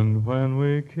 And when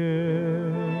we kiss,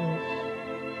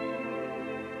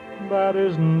 that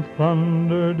isn't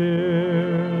thunder,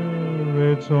 dear.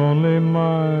 It's only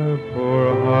my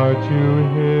poor heart you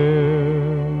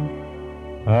hear.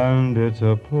 And it's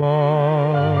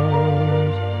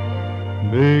applause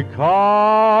because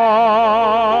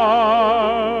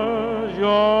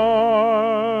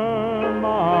you're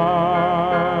mine.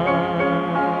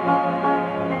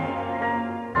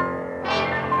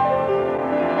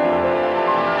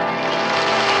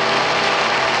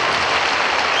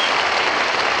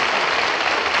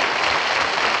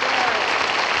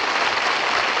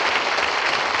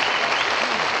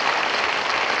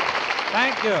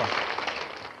 Thank you.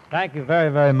 Thank you very,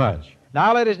 very much.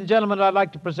 Now, ladies and gentlemen, I'd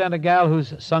like to present a gal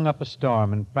who's sung up a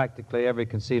storm in practically every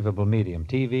conceivable medium,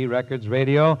 TV, records,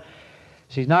 radio.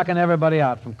 She's knocking everybody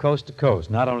out from coast to coast.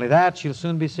 Not only that, she'll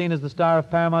soon be seen as the star of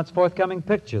Paramount's forthcoming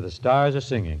picture, The Stars Are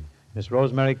Singing, Miss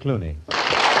Rosemary Clooney.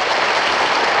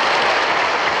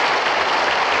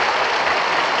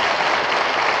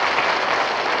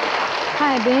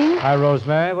 Hi, Bing. Hi,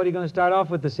 Rosemary. What are you going to start off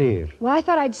with this eve? Well, I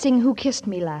thought I'd sing Who Kissed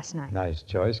Me Last Night. Nice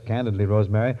choice. Candidly,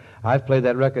 Rosemary, I've played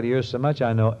that record of yours so much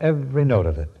I know every note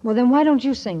of it. Well, then why don't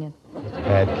you sing it?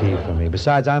 Bad key for me.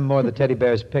 Besides, I'm more the teddy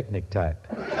bear's picnic type.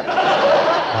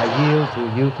 I yield to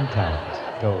youth and talent.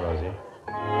 Go, Rosie.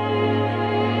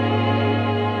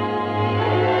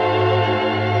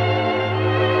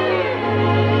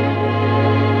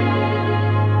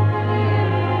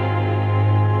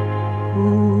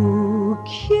 Who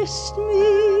kissed me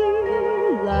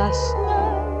last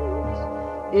night?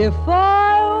 If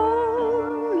I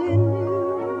only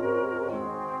knew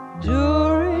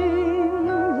during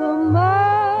the masquerade.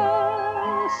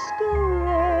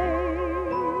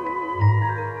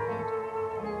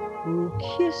 Who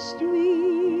kissed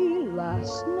me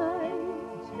last night?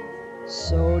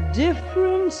 So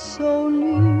different, so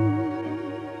new.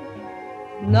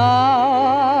 Now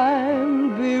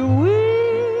I'm bewitched,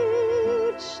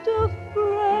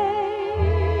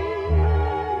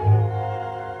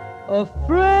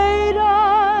 afraid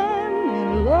I'm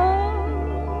in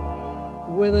love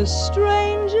with a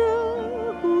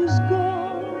stranger who's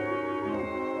gone,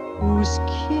 whose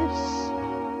kiss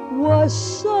was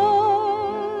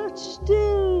such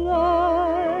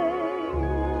delight.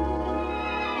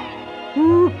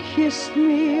 Who kissed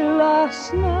me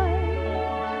last night?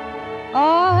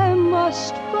 I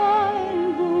must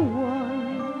find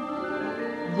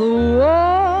the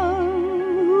one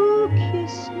who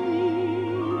kissed me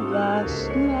last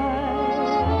night.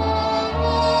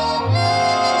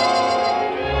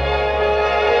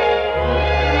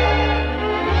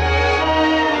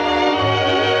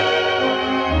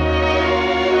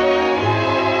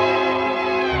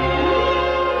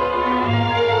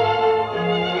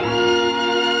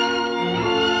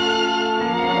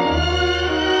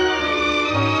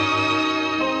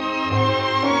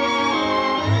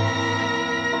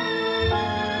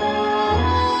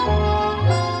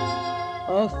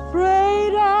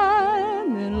 Afraid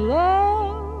I'm in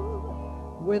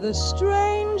love with a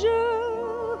stranger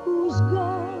who's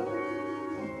gone,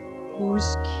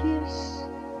 whose kiss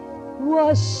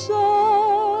was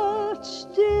such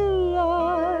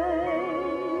delight,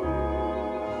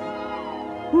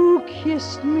 who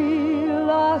kissed me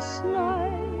last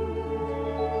night.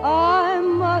 I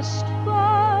must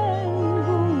find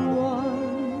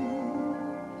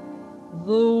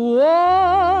the one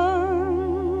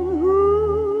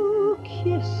who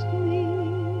kissed me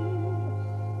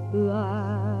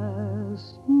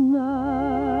last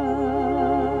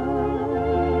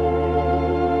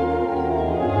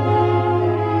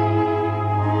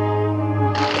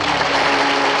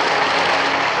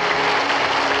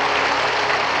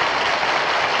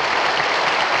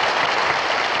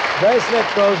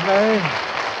Bracelet, Rosemary.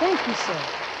 Thank you, sir.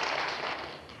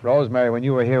 Rosemary, when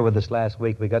you were here with us last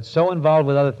week, we got so involved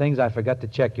with other things, I forgot to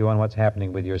check you on what's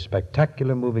happening with your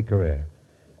spectacular movie career.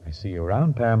 I see you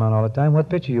around Paramount all the time. What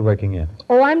picture are you working in?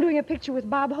 Oh, I'm doing a picture with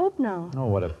Bob Hope now. Oh,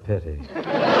 what a pity.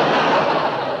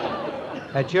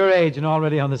 At your age and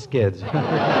already on the skids.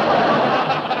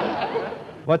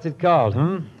 What's it called,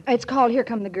 It's called Here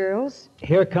Come the Girls.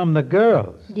 Here Come the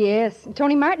Girls. Yes, and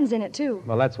Tony Martin's in it, too.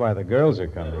 Well, that's why the girls are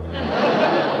coming.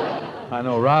 I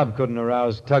know Rob couldn't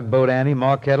arouse Tugboat Annie,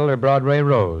 Ma Kettle, or Broadway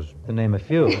Rose, to name a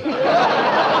few. Or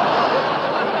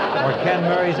Ken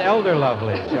Murray's Elder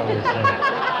Lovely, shall we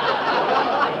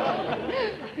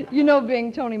say. You know,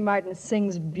 Bing, Tony Martin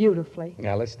sings beautifully.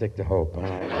 Yeah, let's stick to Hope. All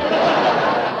right.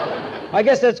 I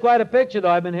guess that's quite a picture, though.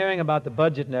 I've been hearing about the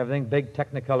budget and everything. Big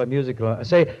Technicolor musical.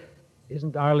 Say,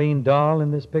 isn't Arlene Dahl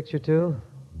in this picture, too?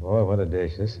 Boy, what a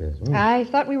dish this is. I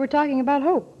thought we were talking about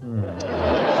Hope.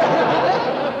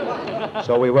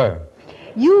 So we were.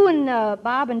 You and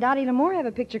Bob and Dottie L'Amour have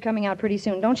a picture coming out pretty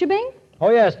soon, don't you, Bing?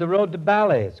 Oh, yes, The Road to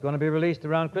Ballet. It's going to be released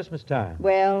around Christmas time.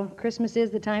 Well, Christmas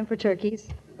is the time for turkeys.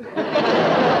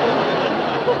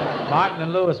 Martin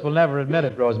and Lewis will never admit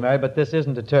it, Rosemary, but this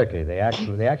isn't a turkey. They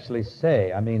actually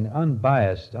say,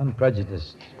 unbiased,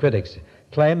 unprejudiced critics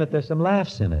claim that there's some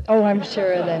laughs in it. Oh, I'm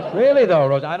sure of that. Really, though,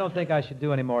 Rose, I don't think I should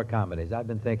do any more comedies. I've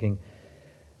been thinking,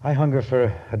 I hunger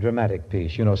for a dramatic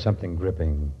piece. You know, something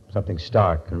gripping, something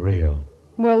stark and real.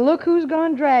 Well, look who's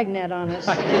gone dragnet on us.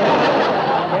 I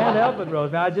can't help it,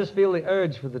 Rosemary. I just feel the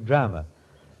urge for the drama.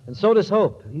 And so does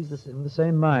Hope. He's in the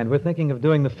same mind. We're thinking of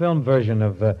doing the film version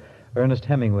of Ernest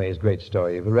Hemingway's great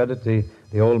story. You've read it,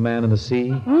 The Old Man and the Sea?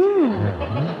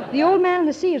 Yeah. The Old Man and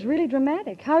the Sea is really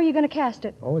dramatic. How are you going to cast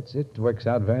it? Oh, it works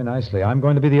out very nicely. I'm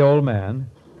going to be the old man.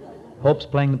 Hope's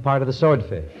playing the part of the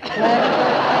swordfish.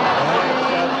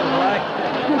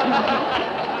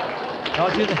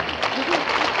 Don't you think?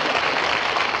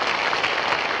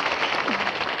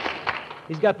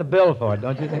 He's got the bill for it,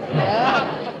 don't you think?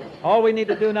 Yeah. All we need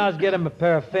to do now is get him a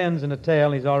pair of fins and a tail,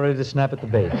 and he's all ready to snap at the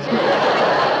bait.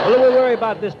 Well, we'll worry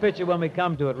about this picture when we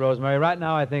come to it, Rosemary. Right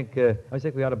now, I think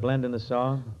we ought to blend in the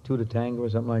song, two to tango or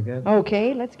something like that.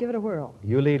 Okay, let's give it a whirl.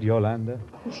 You lead, Yolanda.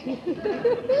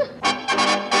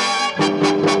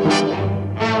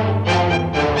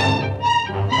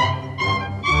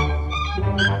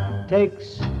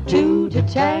 Takes two to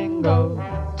tango,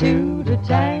 two to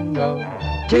tango,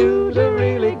 two to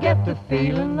really get the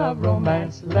feeling of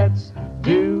romance. Let's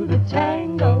do the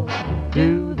tango,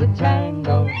 do the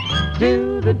tango,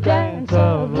 do the dance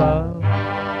of love.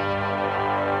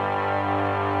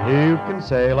 You can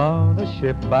sail on a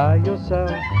ship by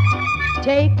yourself,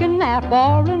 take a nap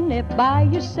or a nip by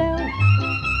yourself.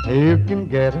 You can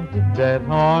get into debt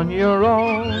on your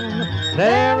own.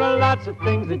 There are lots of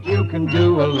things that you can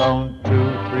do alone. 2,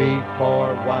 3,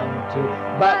 4, 1, 2.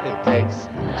 But it takes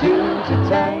two to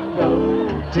tango,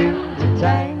 two to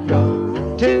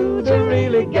tango, two to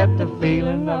really get the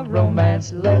feeling of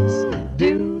romance. Let's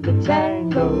do the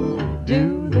tango,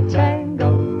 do the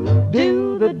tango,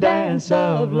 do the dance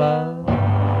of love.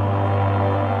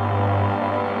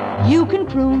 You can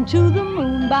croon to the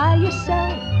moon by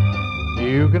yourself.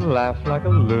 You can laugh like a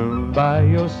loon by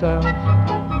yourself.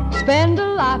 Spend a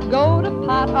lot, go to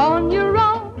pot on your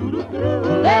own.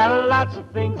 There are lots of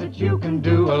things that you can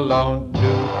do alone. 2, 3,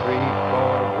 4,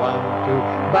 1,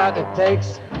 2. But it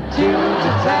takes two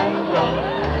to tango,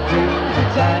 two to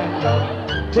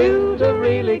tango, two to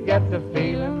really get the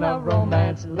feeling of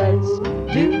romance. Let's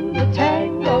do the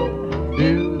tango,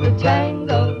 do the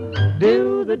tango,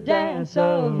 do the dance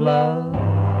of love.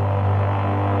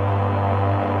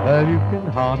 Well, you can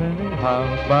haunt any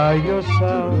house by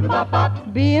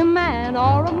yourself. Be a man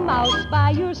or a mouse by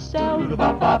yourself.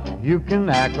 You can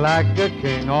act like a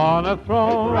king on a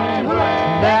throne.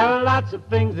 There are lots of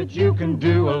things that you can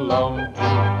do alone. 2, 3, 4,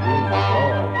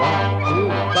 1, 2.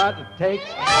 But it takes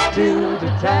two to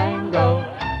tango,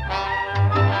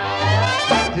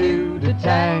 two to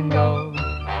tango,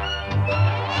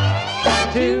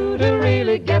 two to really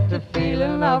get a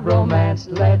feeling of romance.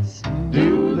 Let's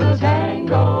do the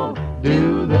tango,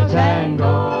 do the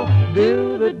tango,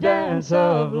 do the dance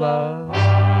of love.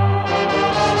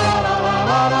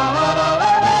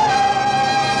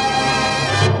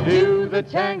 Do the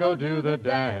tango, do the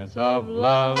dance of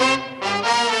love.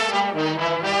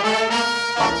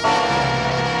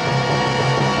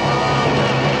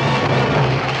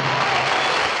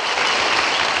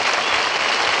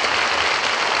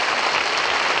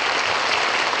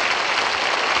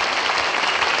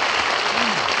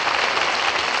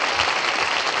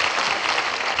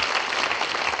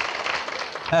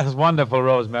 That was wonderful,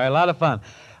 Rosemary. A lot of fun.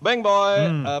 Bing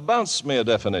boy, bounce me a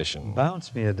definition.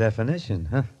 Bounce me a definition,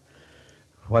 huh?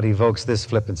 What evokes this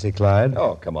flippancy, Clyde?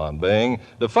 Oh, come on, Bing.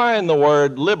 Define the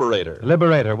word liberator.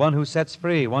 Liberator, one who sets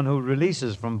free, one who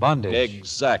releases from bondage.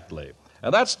 Exactly.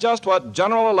 And that's just what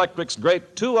General Electric's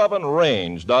great two-oven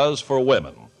range does for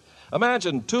women.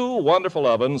 Imagine two wonderful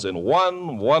ovens in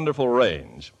one wonderful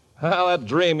range. Well, that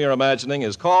dream you're imagining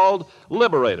is called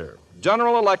Liberator.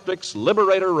 General Electric's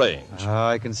Liberator range.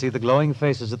 I can see the glowing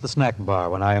faces at the snack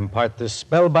bar when I impart this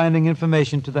spellbinding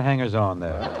information to the hangers-on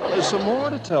there. There's some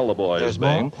more to tell the boys,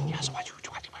 Bing. Yes, no.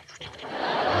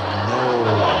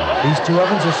 These two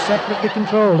ovens are separately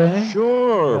controlled, eh?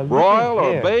 Sure. Broil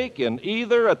or bake in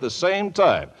either at the same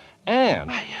time. And...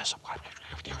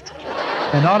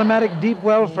 An automatic deep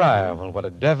well fryer. Well, what a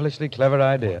devilishly clever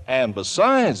idea. And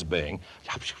besides, Bing...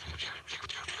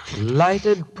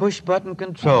 Lighted push-button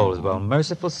controls. Well,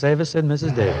 merciful save us, said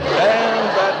Mrs. Davis. And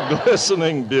that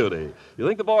glistening beauty. You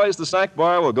think the boys at the snack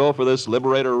bar will go for this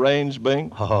Liberator range,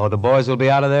 Bing? Oh, the boys will be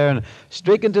out of there and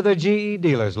streaking to their GE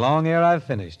dealers long ere I've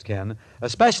finished, Ken.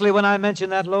 Especially when I mention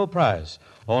that low price.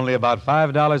 Only about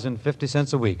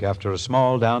 $5.50 a week after a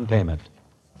small down payment.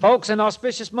 Folks, an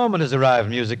auspicious moment has arrived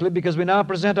musically because we now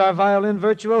present our violin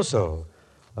virtuoso.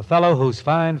 A fellow whose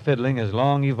fine fiddling has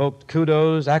long evoked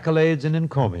kudos, accolades, and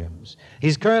encomiums.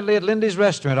 He's currently at Lindy's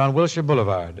Restaurant on Wilshire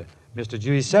Boulevard. Mr.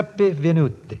 Giuseppe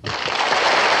Venuti.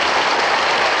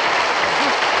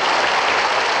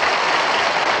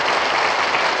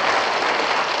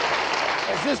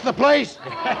 Is this the place?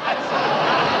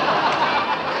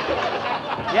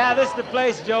 Yeah, this is the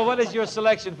place, Joe. What is your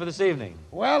selection for this evening?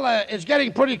 Well, it's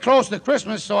getting pretty close to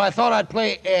Christmas, so I thought I'd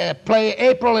play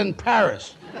April in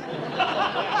Paris.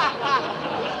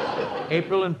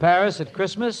 April in Paris at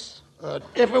Christmas?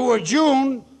 If it were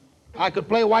June, I could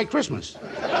play White Christmas.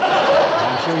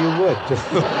 I'm sure you would, too.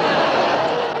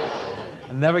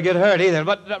 And never get hurt either.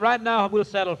 But right now, we'll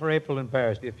settle for April in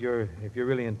Paris if you're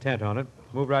really intent on it.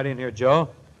 Move right in here, Joe.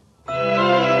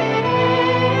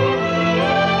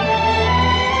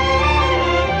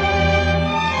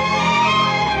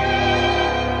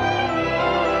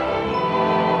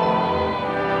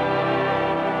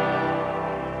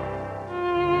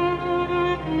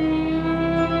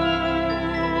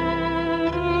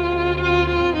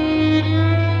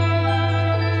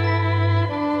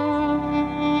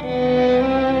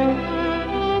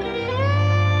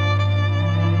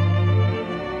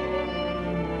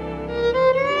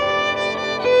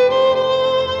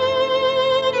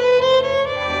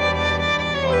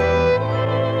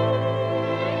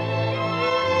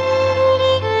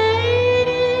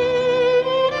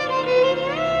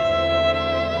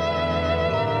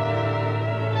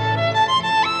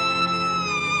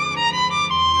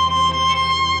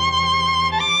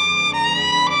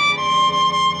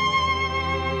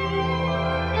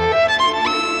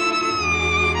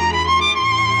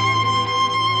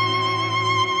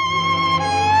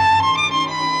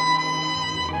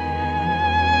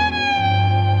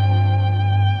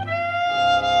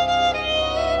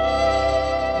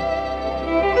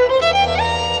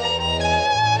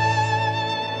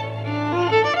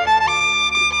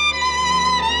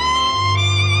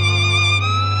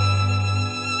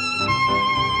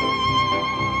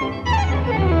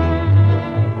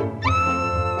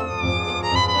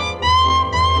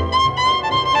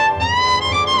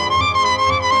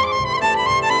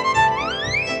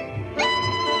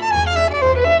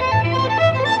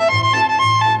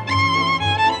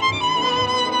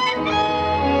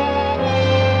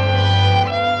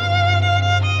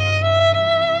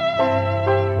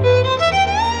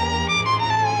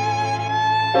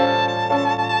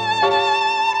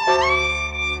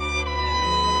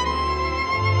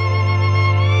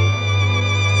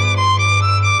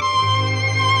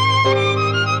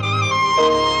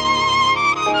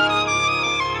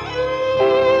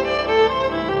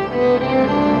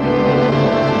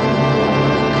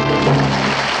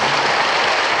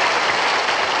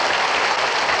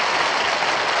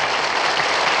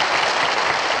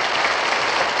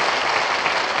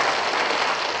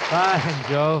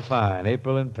 Joe. Fine.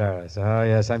 April in Paris. Oh,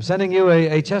 yes. I'm sending you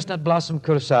a chestnut blossom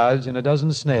corsage and a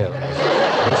dozen snails.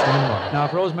 Now,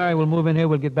 if Rosemary will move in here,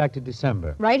 we'll get back to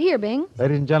December. Right here, Bing.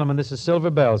 Ladies and gentlemen, this is Silver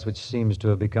Bells, which seems to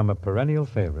have become a perennial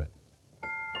favorite.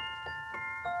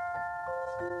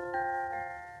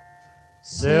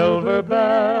 Silver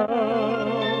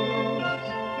bells,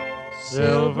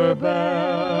 silver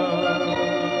bells,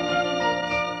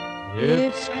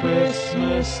 it's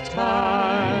Christmas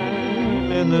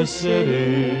time in the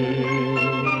city.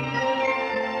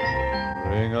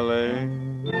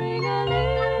 Ring-a-ling,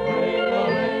 ring-a-ling,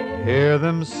 hear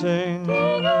them sing.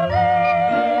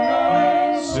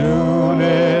 Soon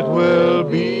it will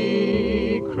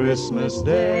be Christmas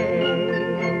Day.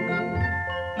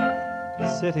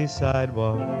 City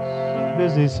sidewalks,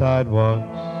 busy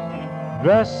sidewalks,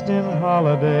 dressed in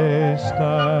holiday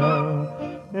style.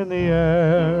 In the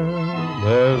air,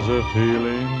 there's a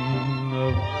feeling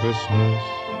of Christmas.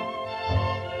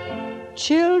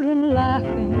 Children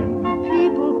laughing,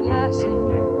 people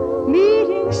passing,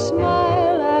 meeting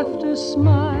smile after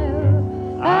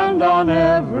smile. And on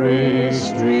every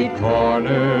street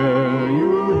corner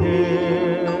you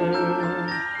hear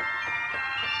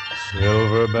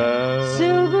silver bells,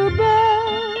 silver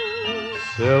bells,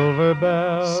 silver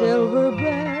bells, silver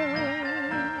bells.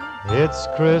 It's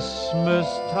Christmas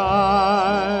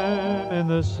time in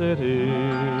the city.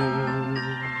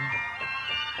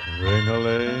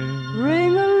 Ring-a-ling,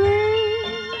 ring-a-ling,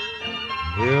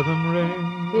 hear them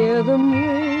ring, hear them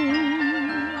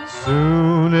ring.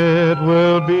 Soon it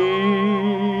will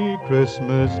be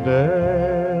Christmas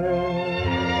Day.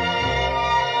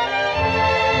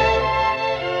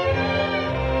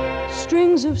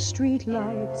 Strings of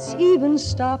streetlights, even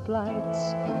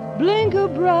stoplights, blink a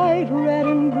bright red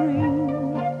and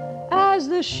green as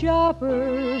the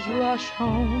shoppers rush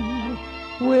home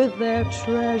with their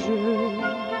treasures.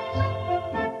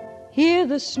 Hear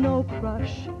the snow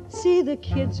crush, see the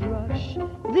kids rush.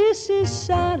 This is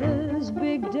Santa's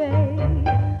big day.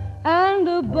 And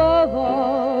above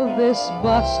all this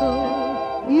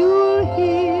bustle, you'll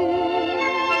hear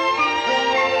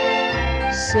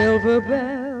silver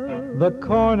bells. The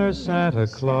corner Santa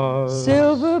Claus,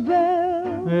 silver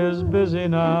bells, is busy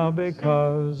now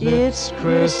because it's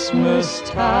Christmas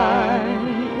time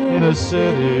in a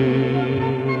city.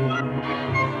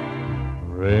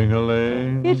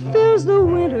 Ring-a-ling, it fills the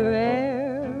winter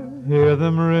air. Hear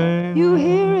them ring, you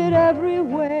hear it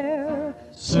everywhere.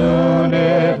 Soon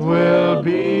it will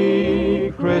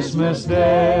be Christmas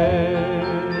Day.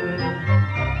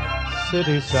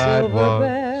 City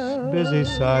sidewalks, busy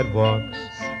sidewalks,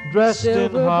 dressed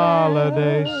in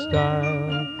holiday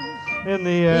style. In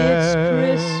the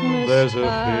air, there's a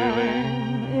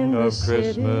feeling of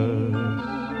Christmas.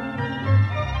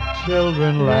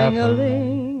 Children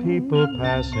laughing, people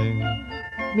passing,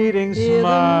 meeting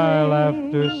smile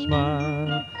after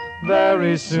smile.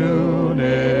 Very soon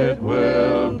it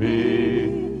will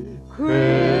be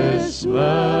Christmas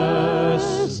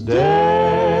Day.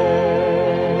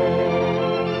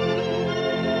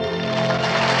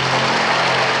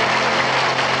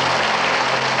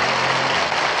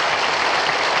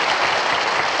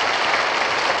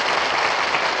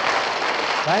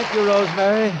 Thank you,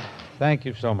 Rosemary. Thank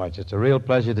you so much. It's a real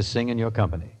pleasure to sing in your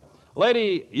company.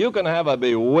 Lady, you can have a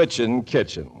bewitching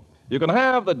kitchen. You can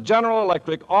have the General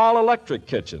Electric all-electric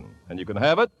kitchen, and you can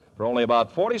have it for only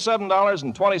about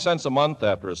 $47.20 a month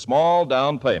after a small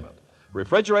down payment.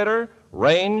 Refrigerator,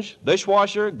 range,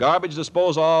 dishwasher, garbage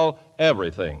disposal,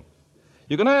 everything.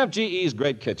 You can have GE's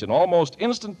great kitchen almost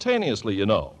instantaneously, you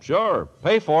know. Sure,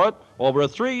 pay for it over a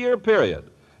 3-year period.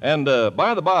 And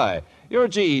by the by, your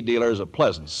GE dealer's a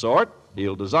pleasant sort.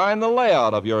 He'll design the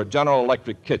layout of your General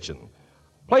Electric kitchen.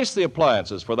 Place the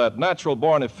appliances for that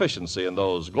natural-born efficiency and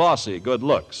those glossy good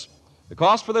looks. The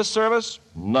cost for this service?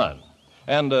 None.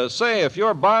 And say, if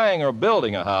you're buying or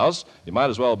building a house, you might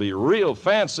as well be real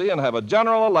fancy and have a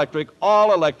General Electric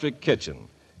all-electric kitchen.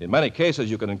 In many cases,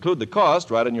 you can include the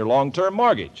cost right in your long-term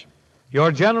mortgage.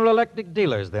 Your General Electric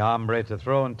dealer's the hombre to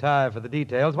throw and tie for the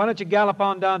details. Why don't you gallop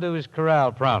on down to his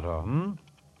corral pronto,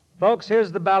 Folks,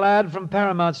 here's the ballad from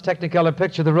Paramount's Technicolor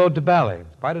picture, The Road to Bali.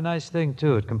 Quite a nice thing,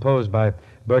 too. It's composed by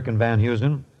Birkin Van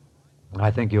Heusen.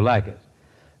 I think you like it.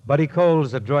 Buddy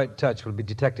Cole's adroit touch will be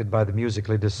detected by the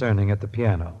musically discerning at the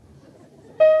piano.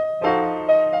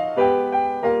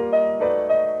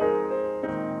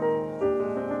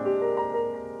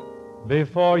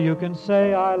 Before you can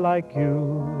say I like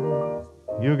you,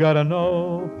 you gotta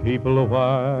know people a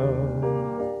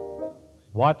while.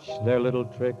 Watch their little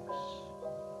tricks,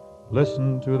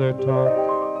 listen to their talk,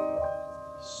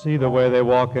 see the way they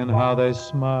walk and how they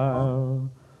smile.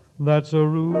 That's a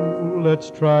rule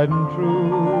that's tried and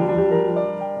true,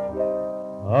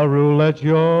 a rule that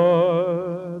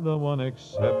you're the one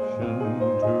exception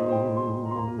to.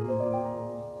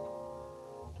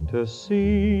 To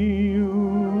see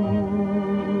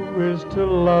you is to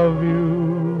love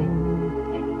you,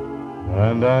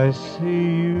 and I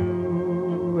see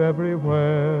you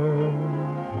everywhere,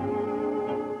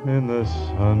 in the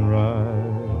sunrise,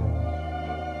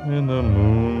 in the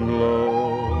moon glow.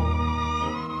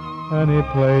 Any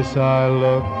place I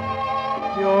look,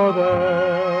 you're there.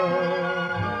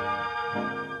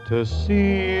 To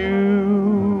see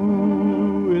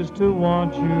you is to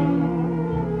want you,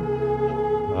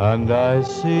 and I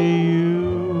see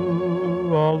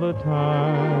you all the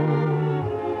time,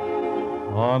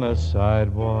 on a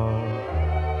sidewalk,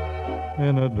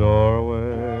 in a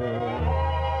doorway,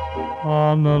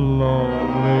 on the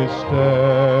lonely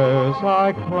stairs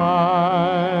I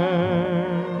climb.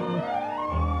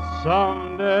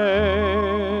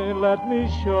 Someday let me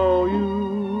show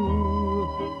you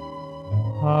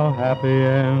how happy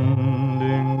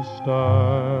endings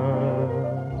start.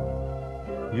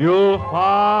 You'll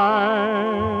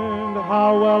find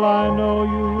how well I know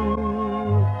you,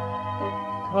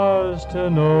 'cause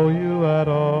to know you at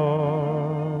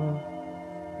all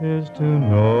is to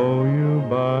know you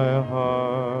by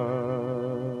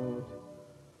heart.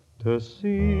 To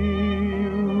see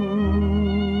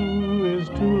you is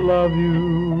to love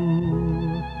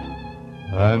you,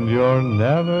 and you're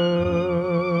never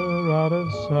out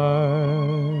of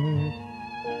sight.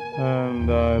 And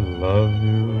I love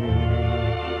you,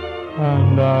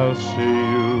 and I'll see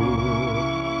you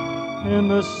in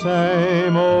the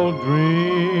same old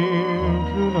dream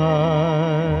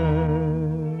tonight.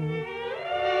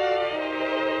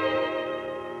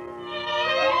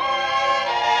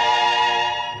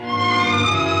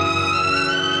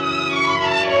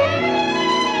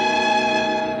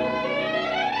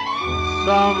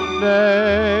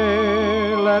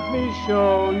 Someday let me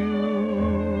show you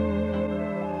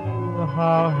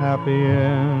how happy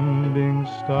endings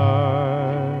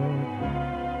start.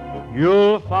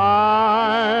 You'll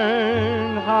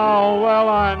find how well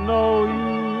I know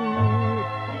you,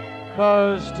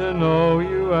 'cause to know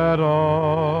you at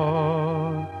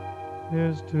all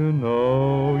is to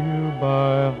know you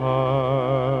by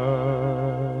heart.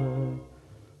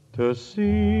 To see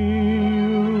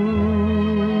you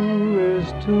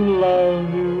is to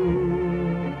love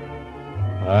you,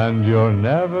 and you're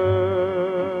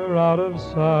never out of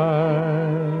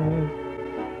sight.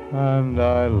 And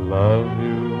I love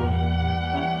you,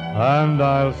 and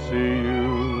I'll see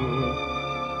you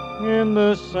in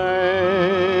the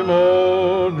same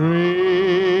old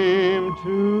dream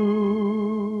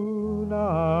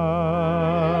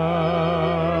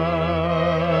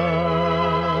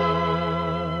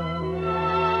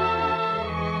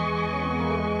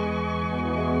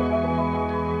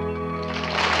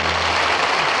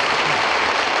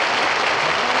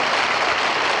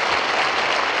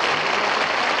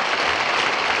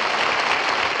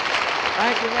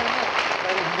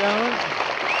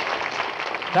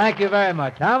Thank you very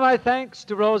much. Now my thanks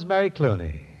to Rosemary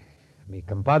Clooney, mi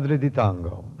compadre di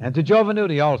tango, and to Joe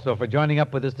Venuti also for joining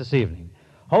up with us this evening.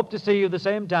 Hope to see you the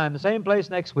same time, the same place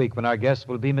next week when our guests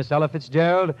will be Miss Ella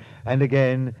Fitzgerald and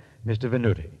again Mr.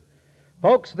 Venuti.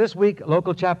 Folks, this week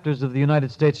local chapters of the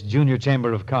United States Junior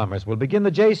Chamber of Commerce will begin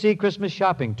the J.C. Christmas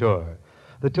Shopping Tour,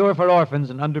 the tour for orphans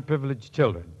and underprivileged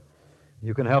children.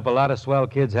 You can help a lot of swell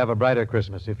kids have a brighter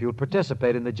Christmas if you'll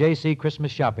participate in the J.C.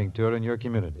 Christmas Shopping Tour in your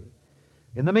community.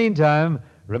 In the meantime,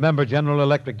 remember General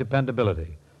Electric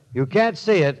dependability. You can't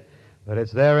see it, but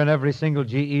it's there in every single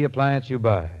GE appliance you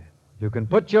buy. You can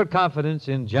put your confidence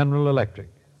in General Electric.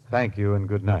 Thank you and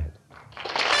good night.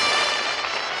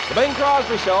 The Bing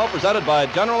Crosby Show, presented by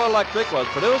General Electric, was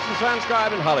produced and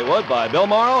transcribed in Hollywood by Bill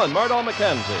Morrow and Murdo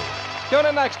McKenzie. Tune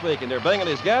in next week and hear Bing and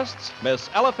his guests, Miss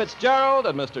Ella Fitzgerald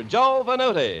and Mr. Joe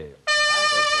Venuti.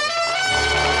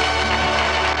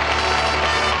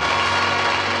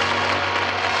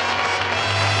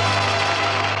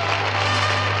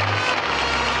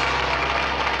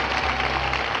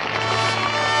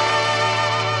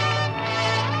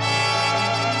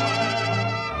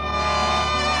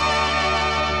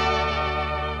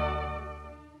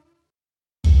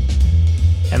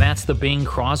 That's the Bing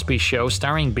Crosby Show,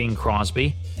 starring Bing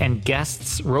Crosby and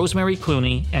guests Rosemary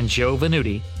Clooney and Joe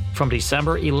Venuti, from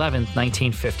December 11,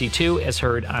 1952, as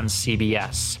heard on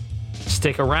CBS.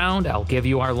 Stick around, I'll give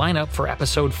you our lineup for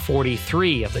episode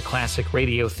 43 of the Classic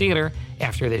Radio Theater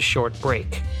after this short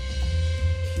break.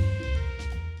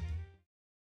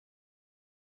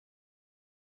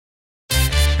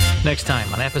 Next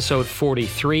time on episode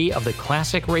 43 of the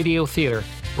Classic Radio Theater,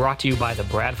 brought to you by the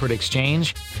Bradford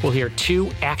Exchange, we'll hear 2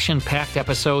 action-packed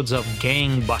episodes of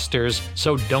Gangbusters,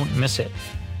 so don't miss it.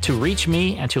 To reach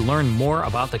me and to learn more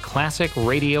about the Classic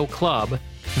Radio Club,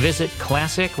 visit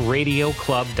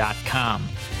classicradioclub.com.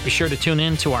 Be sure to tune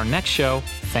in to our next show.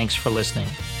 Thanks for listening.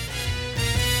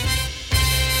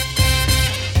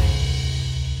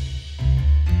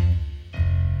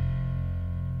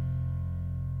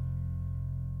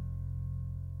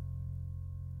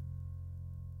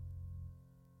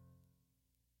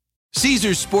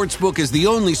 Caesars Sportsbook is the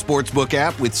only sportsbook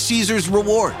app with Caesars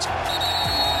Rewards.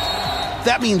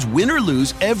 That means win or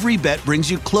lose, every bet brings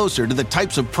you closer to the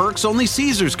types of perks only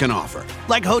Caesars can offer,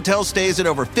 like hotel stays at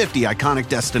over 50 iconic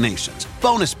destinations,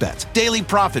 bonus bets, daily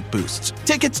profit boosts,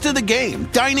 tickets to the game,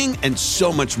 dining, and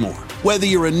so much more. Whether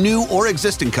you're a new or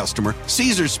existing customer,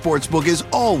 Caesars Sportsbook is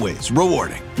always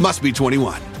rewarding. Must be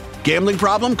 21. Gambling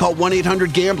problem? Call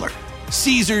 1-800-GAMBLER.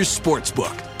 Caesars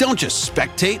Sportsbook. Don't just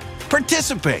spectate,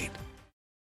 participate.